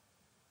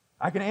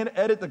 I can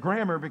edit the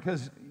grammar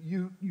because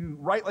you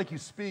write like you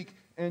speak,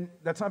 and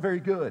that's not very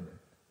good.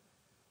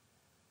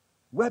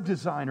 Web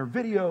design or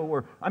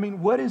video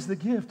what is the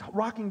gift?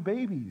 Rocking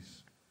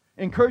babies.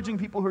 Encouraging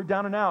people who are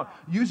down and out.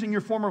 Using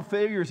your former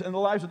failures and the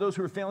lives of those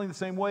who are failing the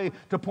same way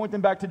to point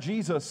them back to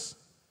Jesus.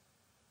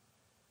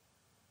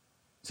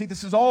 See,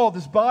 this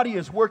body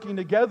is working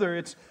together.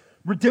 It's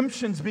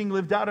redemption's being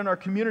lived out in our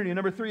community. And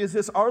number 3 is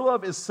this: our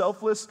love is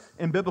selfless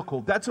and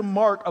biblical. That's a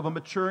mark of a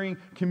maturing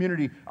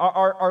community.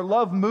 Our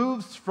love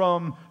moves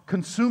from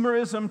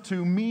consumerism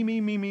to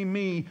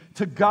me,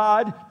 to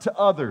God, to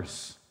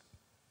others.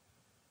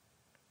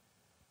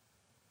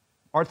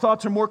 Our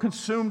thoughts are more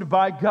consumed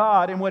by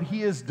God and what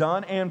He has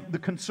done and the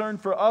concern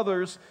for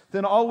others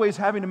than always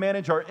having to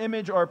manage our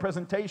image or our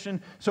presentation.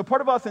 So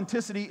part of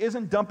authenticity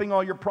isn't dumping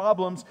all your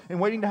problems and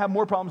waiting to have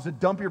more problems to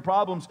dump your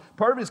problems.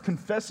 Part of it is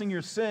confessing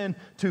your sin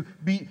to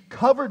be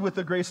covered with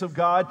the grace of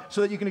God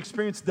so that you can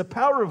experience the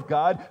power of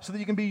God, so that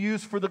you can be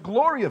used for the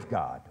glory of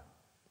God.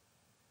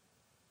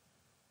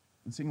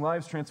 And seeing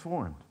lives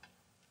transformed.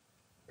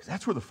 Because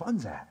that's where the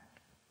fun's at.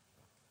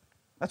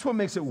 That's what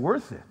makes it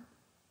worth it.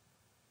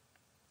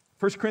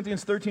 1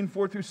 Corinthians 13,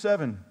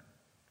 4-7.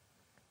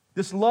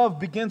 This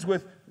love begins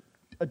with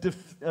a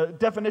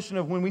definition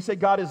of when we say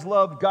God is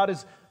love, God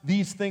is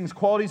these things.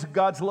 Qualities of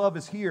God's love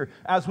is here.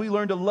 As we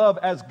learn to love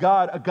as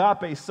God,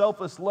 agape,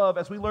 selfless love,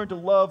 as we learn to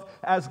love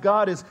as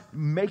God is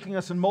making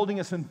us and molding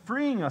us and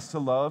freeing us to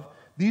love,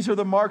 these are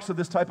the marks of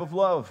this type of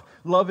love.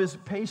 Love is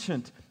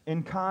patient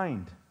and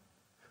kind.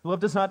 Love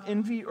does not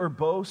envy or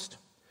boast.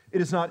 It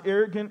is not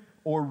arrogant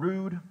or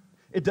rude.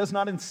 It does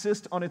not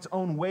insist on its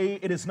own way.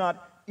 It is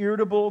not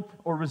irritable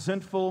or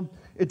resentful.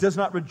 It does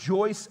not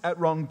rejoice at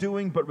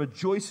wrongdoing, but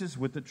rejoices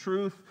with the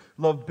truth.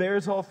 Love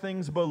bears all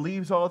things,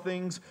 believes all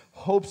things,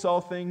 hopes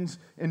all things,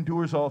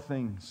 endures all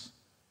things.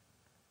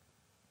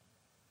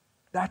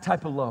 That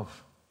type of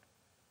love.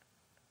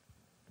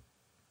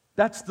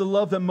 That's the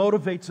love that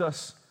motivates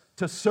us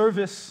to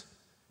service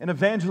and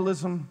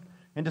evangelism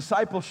and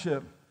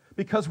discipleship.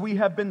 Because we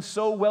have been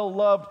so well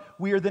loved,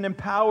 we are then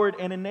empowered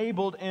and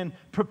enabled and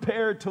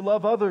prepared to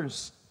love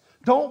others.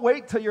 Don't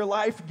wait till your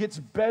life gets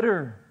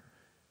better.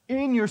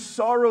 In your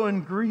sorrow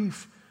and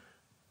grief,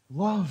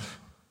 love.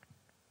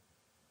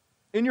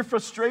 In your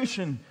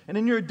frustration and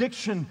in your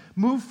addiction,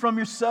 move from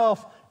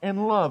yourself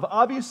and love.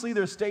 Obviously,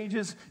 there are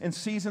stages and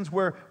seasons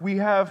where we've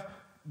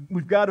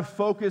got to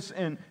focus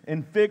and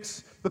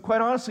fix. But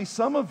quite honestly,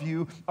 some of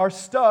you are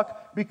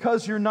stuck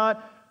because you're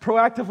not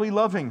proactively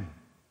loving.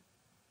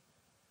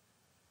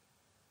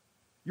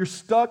 You're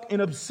stuck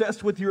and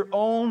obsessed with your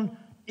own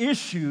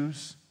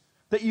issues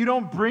that you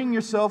don't bring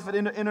yourself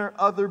into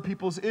other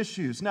people's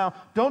issues. Now,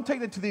 don't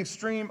take it to the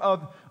extreme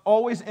of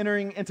always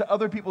entering into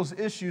other people's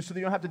issues so that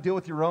you don't have to deal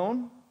with your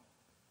own.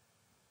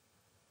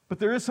 But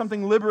there is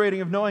something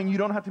liberating of knowing you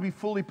don't have to be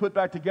fully put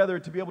back together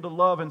to be able to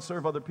love and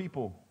serve other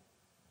people.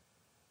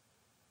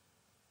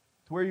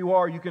 To where you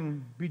are, you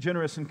can be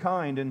generous and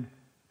kind, and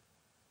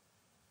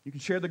you can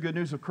share the good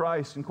news of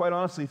Christ. And quite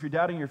honestly, if you're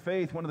doubting your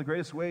faith, one of the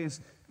greatest ways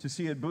to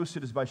see it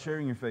boosted is by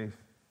sharing your faith.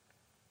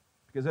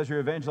 Because as you're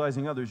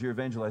evangelizing others, you're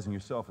evangelizing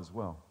yourself as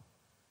well.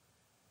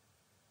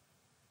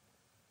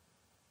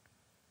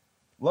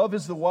 Love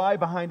is the why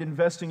behind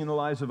investing in the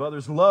lives of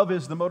others. Love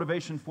is the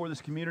motivation for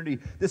this community.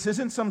 This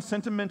isn't some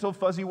sentimental,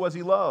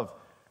 fuzzy-wuzzy love.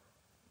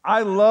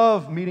 I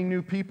love meeting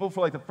new people for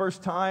like the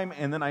first time,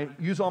 and then I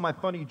use all my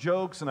funny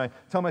jokes and I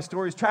tell my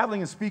stories. Traveling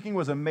and speaking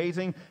was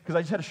amazing because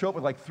I just had to show up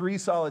with like 3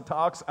 solid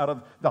talks out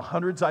of the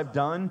hundreds I've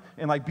done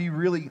and like be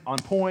really on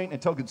point and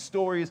tell good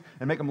stories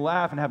and make them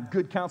laugh and have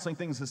good counseling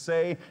things to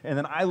say. And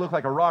then I look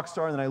like a rock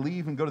star, and then I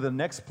leave and go to the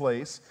next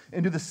place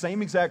and do the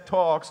same exact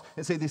talks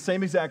and say the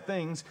same exact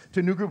things to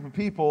a new group of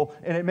people,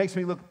 and it makes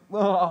me look,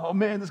 oh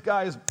man, this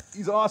guy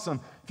he's awesome.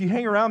 If you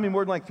hang around me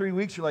more than like 3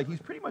 weeks, you're like, he's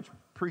pretty much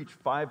preached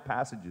 5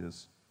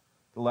 passages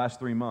the last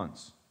 3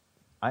 months.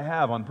 I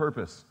have on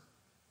purpose.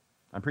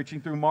 I'm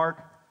preaching through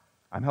Mark.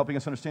 I'm helping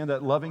us understand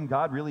that loving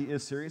God really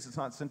is serious. It's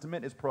not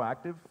sentiment, it's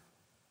proactive.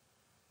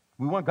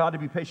 We want God to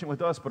be patient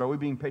with us, but are we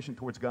being patient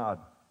towards God?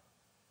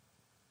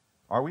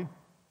 Are we?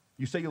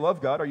 You say you love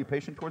God. Are you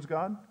patient towards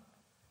God?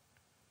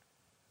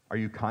 Are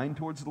you kind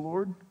towards the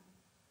Lord?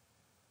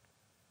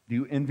 Do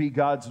you envy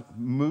God's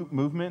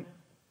movement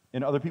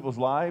in other people's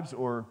lives,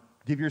 or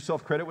give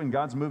yourself credit when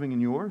God's moving in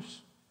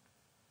yours?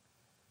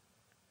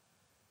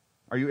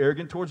 Are you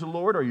arrogant towards the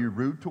Lord? Are you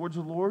rude towards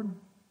the Lord?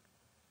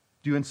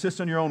 Do you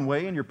insist on your own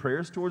way in your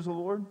prayers towards the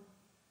Lord?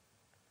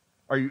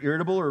 Are you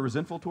irritable or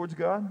resentful towards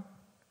God?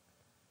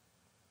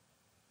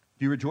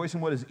 Do you rejoice in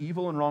what is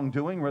evil and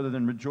wrongdoing rather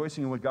than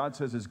rejoicing in what God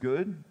says is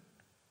good?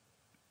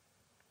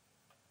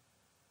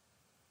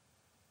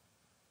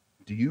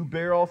 Do you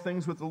bear all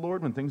things with the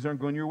Lord when things aren't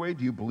going your way?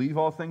 Do you believe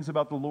all things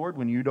about the Lord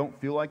when you don't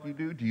feel like you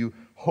do? Do you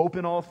hope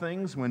in all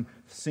things when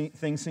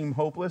things seem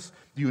hopeless?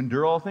 Do you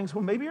endure all things?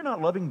 Well, maybe you're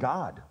not loving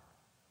God.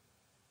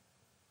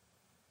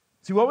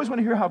 See, we always want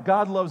to hear how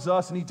God loves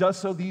us, and He does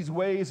so these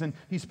ways, and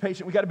He's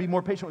patient. We've got to be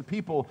more patient with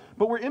people,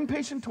 but we're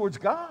impatient towards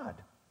God.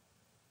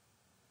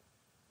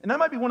 And that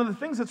might be one of the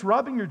things that's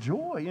robbing your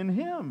joy in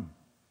Him.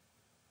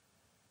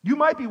 You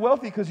might be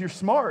wealthy because you're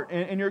smart,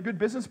 and you're a good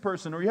business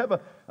person, or you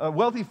have a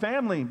wealthy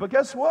family, but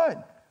guess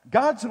what?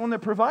 God's the one that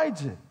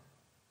provides it.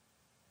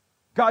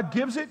 God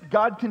gives it,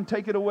 God can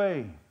take it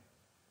away.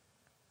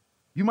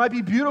 You might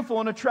be beautiful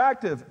and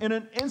attractive. In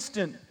an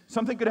instant,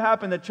 something could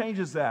happen that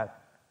changes that.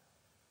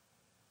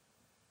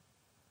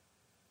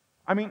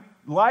 I mean,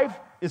 life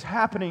is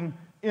happening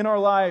in our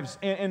lives,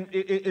 and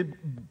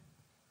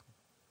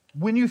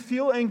when you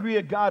feel angry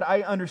at God,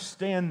 I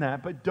understand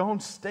that, but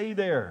don't stay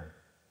there.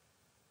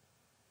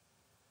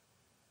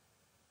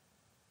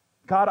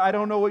 God, I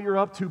don't know what you're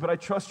up to, but I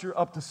trust you're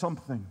up to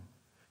something.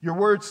 Your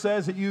word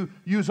says that you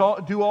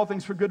do all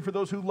things for good for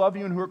those who love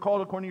you and who are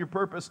called according to your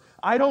purpose.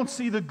 I don't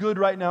see the good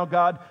right now,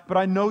 God, but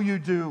I know you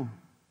do.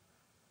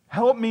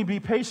 Help me be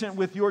patient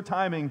with your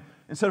timing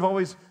instead of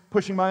always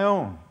pushing my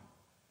own.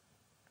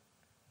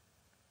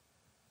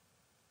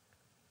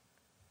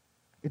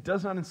 It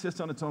does not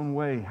insist on its own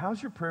way. How's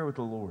your prayer with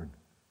the Lord?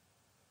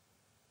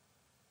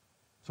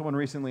 Someone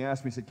recently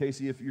asked me, said,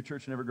 Casey, if your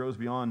church never grows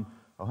beyond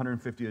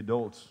 150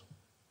 adults,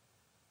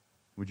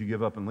 would you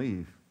give up and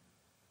leave?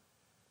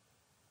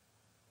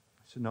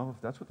 I said, no,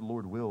 if that's what the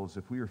Lord wills,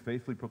 if we are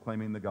faithfully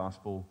proclaiming the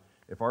gospel,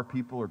 if our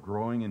people are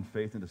growing in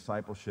faith and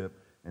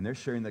discipleship, and they're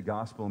sharing the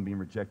gospel and being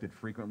rejected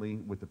frequently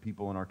with the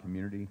people in our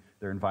community,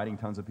 they're inviting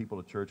tons of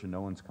people to church and no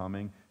one's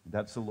coming,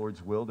 that's the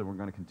Lord's will, then we're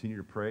going to continue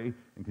to pray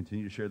and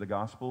continue to share the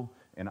gospel.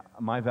 And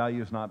my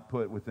value is not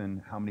put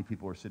within how many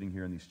people are sitting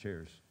here in these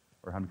chairs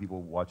or how many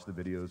people watch the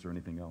videos or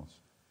anything else.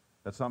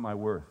 That's not my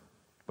worth.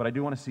 But I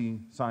do want to see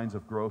signs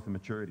of growth and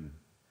maturity.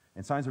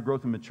 And signs of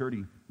growth and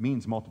maturity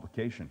means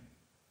multiplication.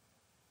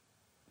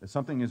 If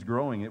something is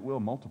growing, it will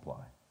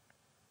multiply.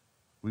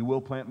 We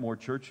will plant more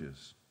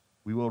churches.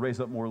 We will raise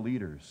up more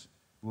leaders.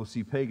 We will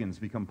see pagans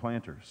become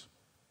planters.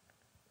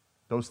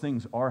 Those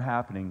things are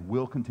happening,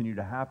 will continue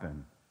to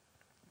happen.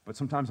 But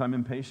sometimes I'm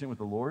impatient with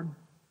the Lord,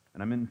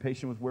 and I'm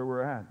impatient with where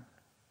we're at.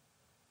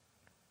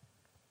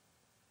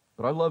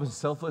 But our love is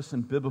selfless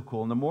and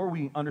biblical, and the more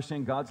we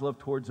understand God's love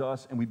towards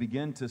us, and we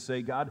begin to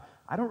say, God,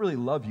 I don't really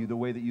love you the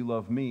way that you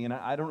love me, and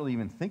I don't really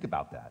even think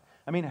about that.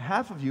 I mean,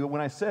 half of you,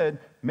 when I said,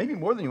 maybe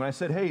more than you, when I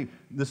said, hey,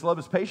 this love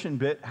is patient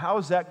bit, how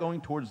is that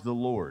going towards the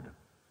Lord?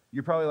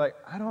 You're probably like,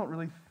 I don't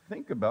really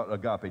think about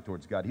agape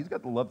towards God. He's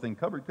got the love thing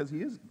covered because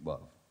he is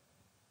love.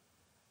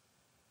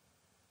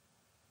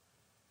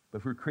 But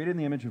if we're created in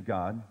the image of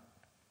God,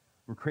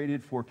 we're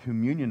created for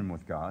communion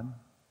with God,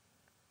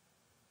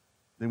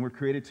 then we're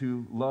created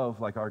to love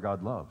like our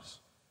God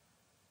loves,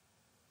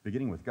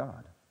 beginning with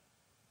God.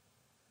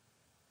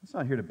 It's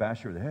not here to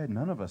bash you over the head.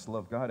 None of us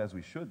love God as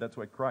we should. That's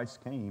why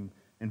Christ came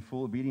in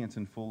full obedience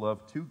and full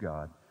love to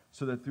God,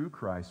 so that through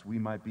Christ we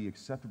might be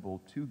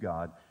acceptable to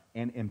God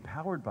and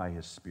empowered by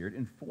His Spirit,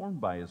 informed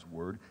by His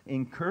Word,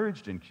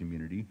 encouraged in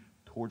community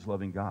towards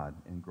loving God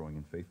and growing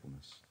in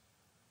faithfulness.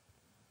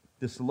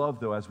 This love,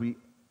 though, as we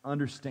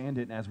understand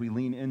it and as we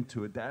lean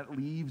into it, that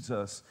leaves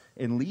us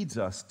and leads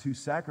us to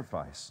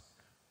sacrifice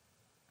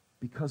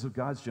because of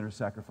God's generous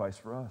sacrifice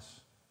for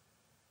us.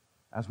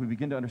 As we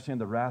begin to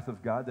understand the wrath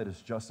of God that is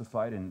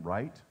justified and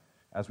right,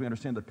 as we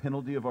understand the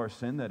penalty of our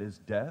sin that is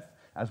death,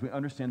 as we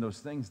understand those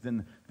things,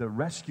 then the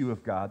rescue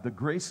of God, the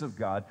grace of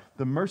God,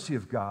 the mercy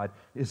of God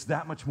is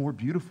that much more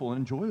beautiful and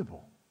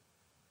enjoyable.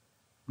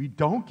 We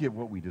don't get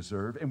what we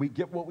deserve, and we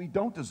get what we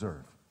don't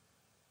deserve.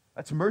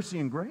 That's mercy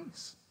and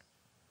grace.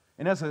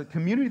 And as a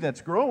community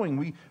that's growing,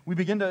 we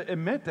begin to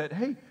admit that,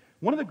 hey,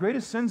 one of the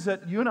greatest sins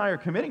that you and I are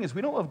committing is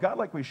we don't love God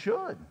like we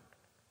should.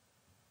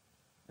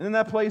 And then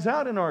that plays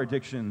out in our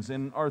addictions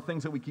and our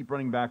things that we keep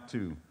running back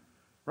to,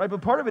 right?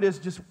 But part of it is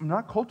just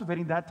not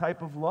cultivating that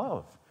type of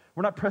love.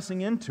 We're not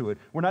pressing into it.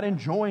 We're not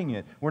enjoying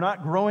it. We're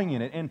not growing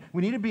in it. And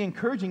we need to be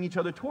encouraging each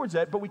other towards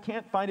that, but we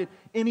can't find it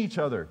in each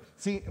other.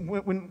 See,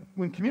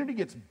 when community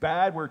gets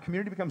bad, where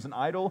community becomes an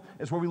idol,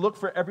 is where we look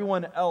for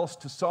everyone else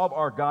to solve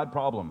our God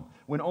problem,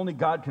 when only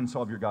God can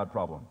solve your God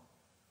problem.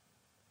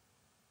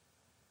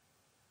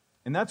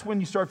 And that's when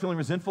you start feeling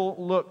resentful.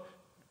 Look,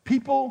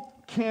 people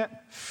can't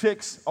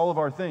fix all of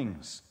our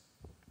things.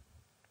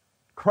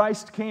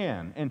 Christ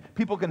can, and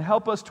people can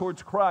help us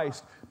towards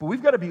Christ, but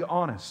we've got to be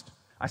honest.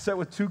 I sat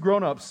with two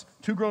grown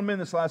men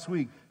this last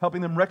week,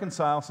 helping them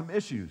reconcile some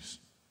issues.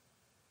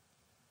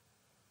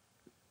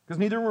 Because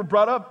neither were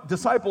brought up,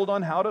 discipled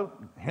on how to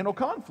handle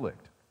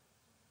conflict.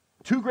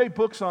 Two great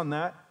books on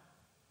that.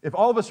 If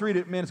all of us read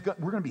it, man,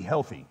 we're going to be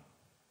healthy.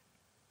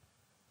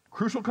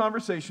 Crucial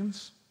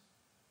Conversations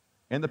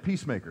and The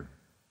Peacemaker.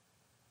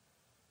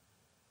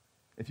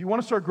 If you want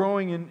to start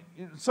growing, and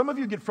some of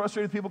you get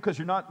frustrated with people because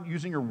you're not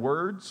using your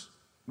words.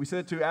 We say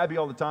it to Abby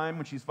all the time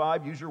when she's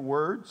 5, use your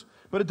words.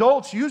 But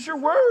adults, use your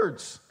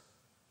words.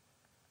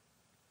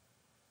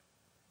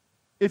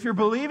 If you're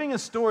believing a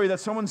story that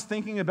someone's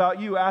thinking about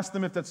you, ask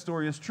them if that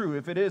story is true.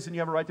 If it is, then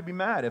you have a right to be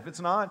mad. If it's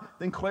not,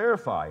 then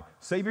clarify.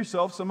 Save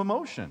yourself some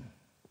emotion.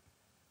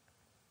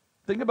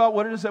 Think about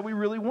what it is that we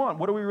really want.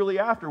 What are we really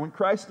after? When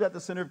Christ is at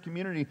the center of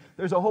community,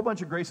 there's a whole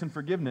bunch of grace and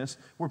forgiveness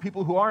where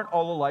people who aren't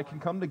all alike can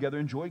come together,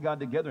 enjoy God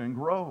together, and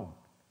grow.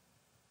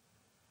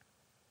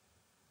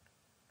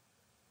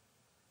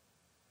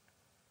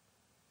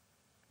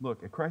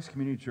 Look, at Christ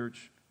Community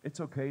Church, it's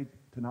okay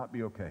to not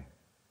be okay.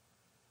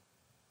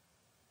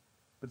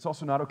 But it's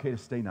also not okay to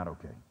stay not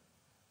okay.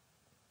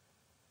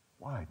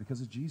 Why?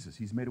 Because of Jesus.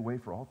 He's made a way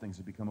for all things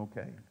to become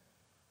okay.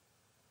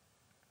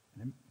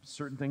 And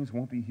certain things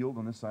won't be healed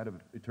on this side of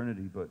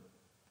eternity, but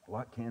a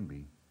lot can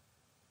be.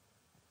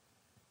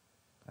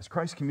 As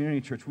Christ Community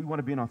Church, we want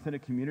to be an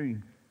authentic community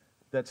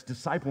that's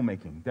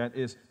disciple-making, that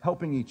is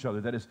helping each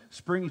other, that is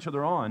spurring each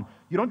other on.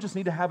 You don't just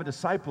need to have a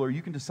discipler.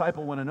 You can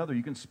disciple one another.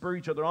 You can spur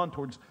each other on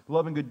towards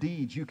love and good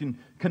deeds. You can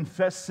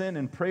confess sin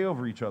and pray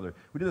over each other.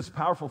 We did this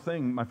powerful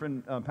thing. My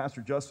friend Pastor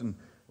Justin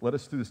led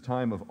us through this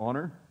time of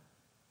honor.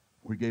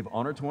 We gave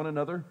honor to one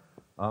another,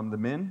 the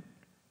men,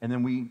 and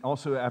then we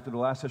also, after the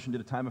last session,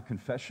 did a time of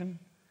confession.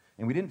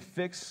 And we didn't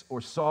fix or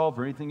solve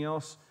or anything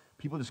else.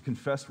 People just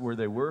confessed where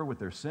they were with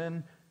their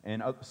sin,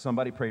 and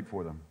somebody prayed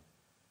for them.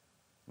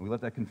 And we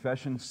let that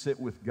confession sit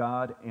with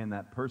God and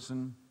that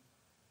person,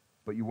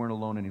 but you weren't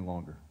alone any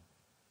longer.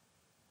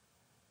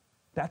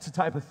 That's the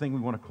type of thing we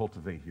want to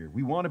cultivate here.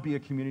 We want to be a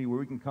community where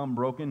we can come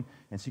broken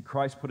and see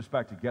Christ put us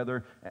back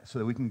together so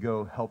that we can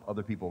go help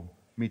other people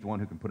meet the one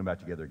who can put them back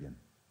together again.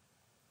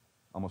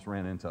 Almost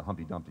ran into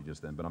Humpty Dumpty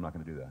just then, but I'm not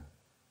going to do that.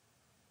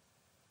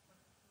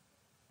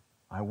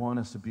 I want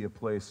us to be a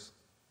place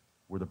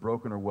where the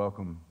broken are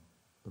welcome,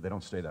 but they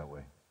don't stay that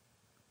way.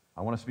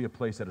 I want us to be a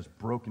place that is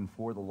broken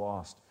for the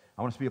lost.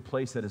 I want us to be a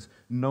place that is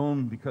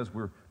known because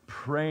we're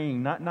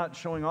praying, not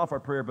showing off our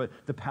prayer, but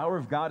the power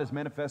of God is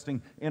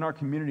manifesting in our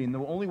community. And the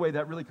only way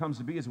that really comes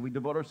to be is if we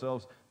devote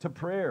ourselves to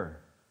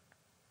prayer.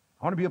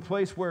 I want to be a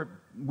place where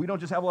we don't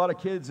just have a lot of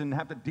kids and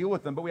have to deal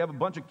with them, but we have a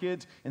bunch of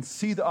kids and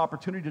see the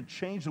opportunity to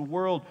change the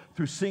world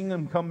through seeing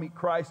them come meet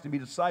Christ and be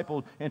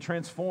discipled and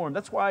transformed.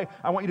 That's why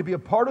I want you to be a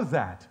part of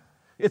that.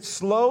 It's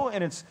slow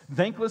and it's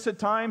thankless at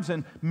times,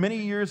 and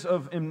many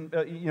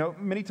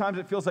times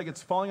it feels like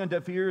it's falling on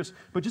deaf ears.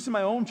 But just in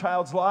my own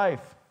child's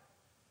life,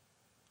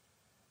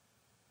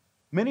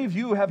 many of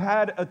you have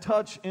had a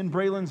touch in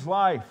Braylon's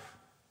life.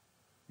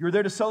 You were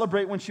there to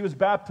celebrate when she was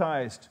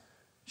baptized.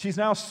 She's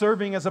now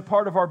serving as a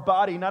part of our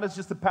body, not as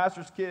just the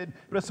pastor's kid,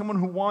 but as someone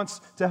who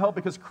wants to help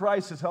because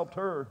Christ has helped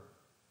her.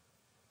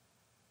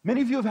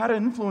 Many of you have had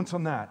an influence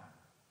on that.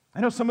 I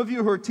know some of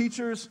you who are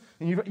teachers,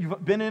 and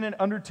you've been in it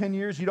under 10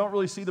 years, you don't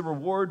really see the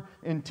reward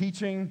in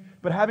teaching,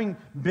 but having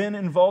been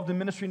involved in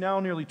ministry now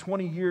nearly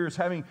 20 years,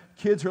 having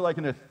kids who are like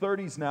in their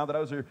 30s now, that I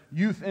was a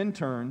youth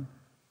intern,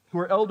 who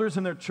are elders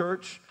in their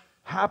church,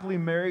 happily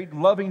married,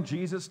 loving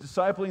Jesus,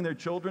 discipling their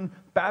children,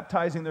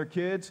 baptizing their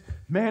kids,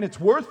 man, it's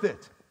worth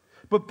it.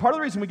 But part of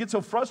the reason we get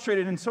so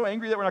frustrated and so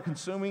angry that we're not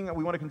consuming, that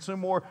we want to consume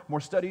more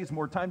studies,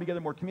 more time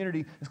together, more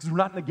community, is because we're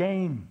not in the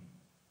game.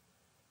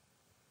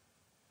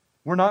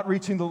 We're not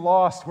reaching the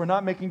lost. We're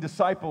not making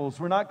disciples.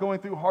 We're not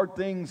going through hard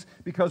things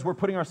because we're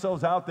putting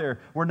ourselves out there.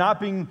 We're not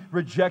being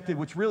rejected,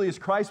 which really is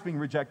Christ being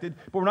rejected,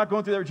 but we're not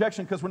going through that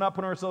rejection because we're not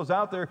putting ourselves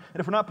out there.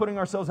 And if we're not putting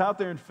ourselves out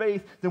there in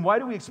faith, then why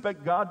do we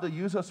expect God to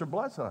use us or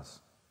bless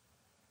us?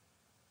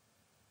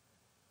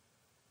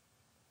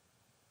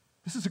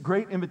 This is a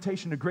great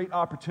invitation, a great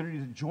opportunity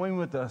to join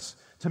with us,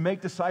 to make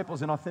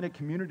disciples in authentic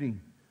community,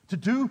 to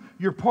do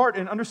your part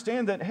and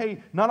understand that,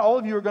 hey, not all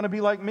of you are going to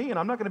be like me, and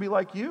I'm not going to be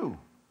like you.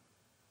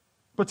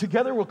 But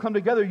together we'll come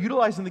together,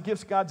 utilizing the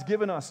gifts God's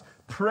given us,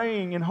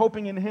 praying and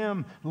hoping in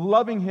Him,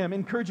 loving Him,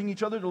 encouraging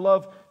each other to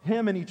love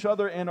Him and each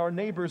other and our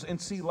neighbors,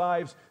 and see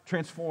lives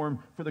transformed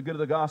for the good of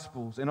the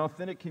Gospels. An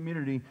authentic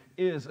community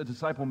is a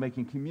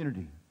disciple-making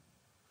community.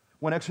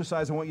 One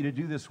exercise I want you to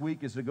do this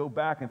week is to go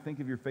back and think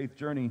of your faith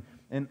journey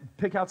and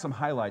pick out some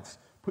highlights.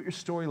 Put your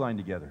storyline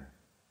together.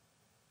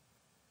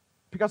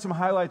 Pick out some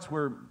highlights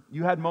where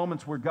you had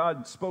moments where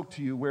God spoke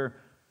to you, where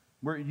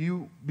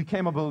you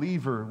became a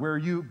believer, where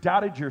you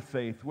doubted your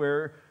faith,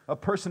 where a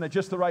person at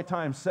just the right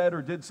time said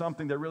or did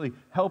something that really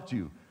helped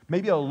you.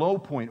 Maybe a low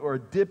point or a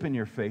dip in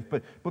your faith,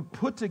 but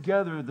put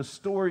together the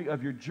story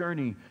of your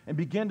journey and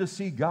begin to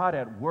see God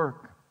at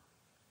work.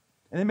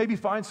 And then maybe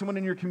find someone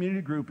in your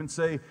community group and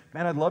say,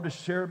 man, I'd love to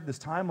share this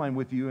timeline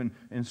with you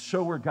and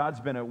show where God's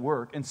been at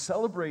work and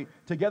celebrate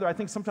together. I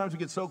think sometimes we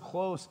get so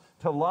close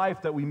to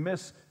life that we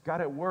miss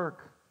God at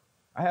work.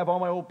 I have all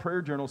my old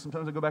prayer journals.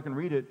 Sometimes I go back and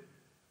read it.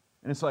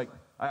 And it's like,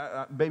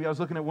 I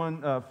was looking at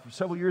one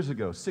several years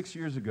ago, 6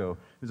 years ago.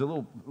 There's a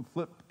little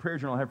flip prayer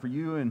journal I have for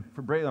you and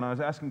for Braylon. I was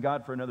asking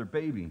God for another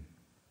baby.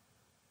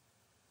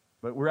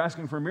 But we're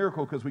asking for a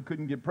miracle because we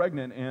couldn't get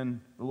pregnant, and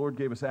the Lord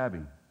gave us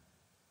Abby.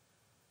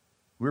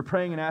 We were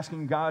praying and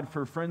asking God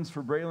for friends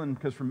for Braylon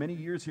because for many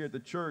years here at the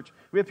church,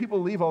 we have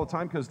people leave all the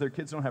time because their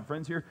kids don't have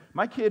friends here.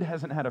 My kid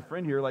hasn't had a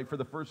friend here like for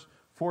the first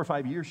 4 or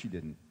 5 years she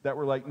didn't, that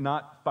were like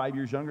not 5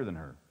 years younger than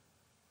her.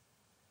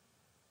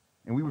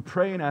 And we would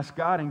pray and ask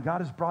God, and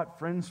God has brought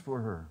friends for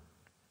her.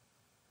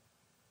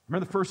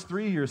 Remember the first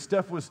 3 years,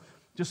 Steph was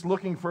just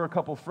looking for a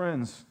couple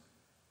friends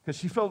because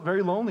she felt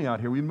very lonely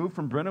out here. We moved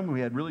from Brenham. We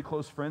had really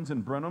close friends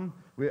in Brenham.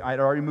 I'd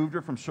already moved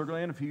her from Sugar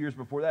Land a few years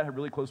before that, had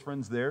really close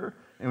friends there.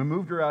 And we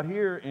moved her out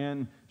here,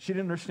 and she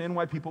didn't understand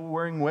why people were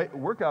wearing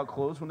workout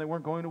clothes when they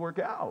weren't going to work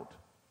out.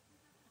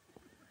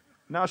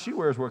 Now she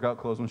wears workout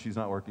clothes when she's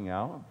not working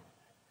out.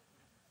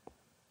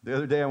 The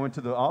other day I went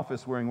to the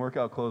office wearing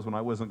workout clothes when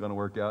I wasn't going to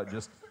work out.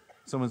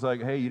 Someone's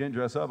like, hey, you didn't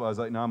dress up. I was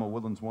like, no, I'm a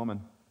Woodlands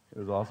woman. It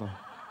was awesome.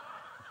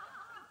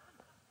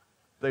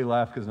 They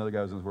laughed because another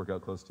guy was in his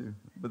workout clothes too.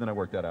 But then I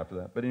worked out after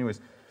that. But anyways,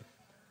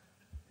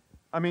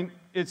 I mean,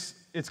 it's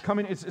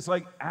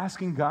like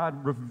asking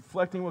God,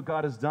 reflecting what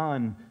God has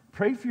done.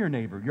 Pray for your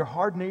neighbor, your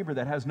hard neighbor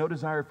that has no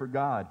desire for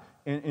God,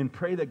 and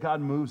pray that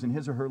God moves in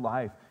his or her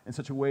life in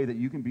such a way that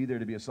you can be there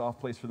to be a soft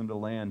place for them to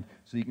land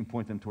so you can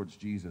point them towards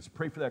Jesus.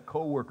 Pray for that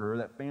coworker or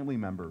that family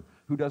member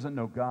who doesn't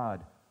know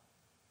God.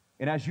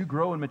 And as you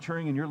grow in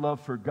maturing in your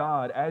love for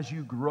God, as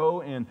you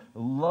grow in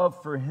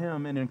love for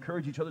Him and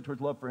encourage each other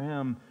towards love for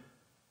Him,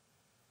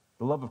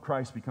 the love of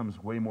Christ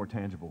becomes way more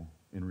tangible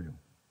and real.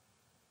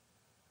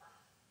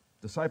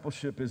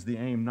 Discipleship is the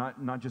aim,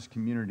 not just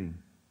community,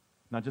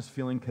 not just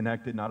feeling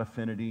connected, not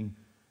affinity.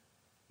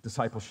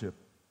 Discipleship.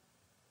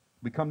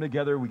 We come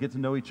together, we get to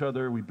know each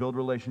other, we build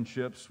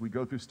relationships, we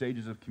go through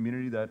stages of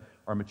community that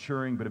are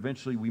maturing, but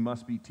eventually we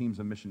must be teams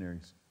of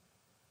missionaries.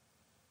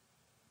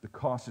 The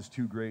cost is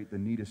too great, the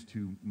need is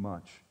too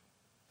much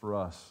for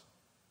us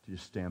to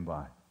just stand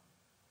by.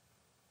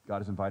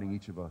 God is inviting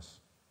each of us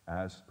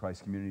as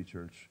Christ Community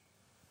Church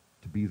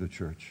to be the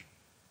church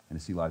and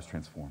to see lives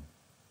transformed.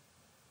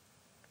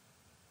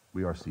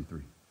 We are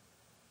C3.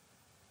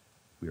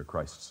 We are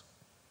Christ's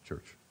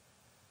church.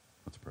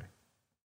 Let's pray.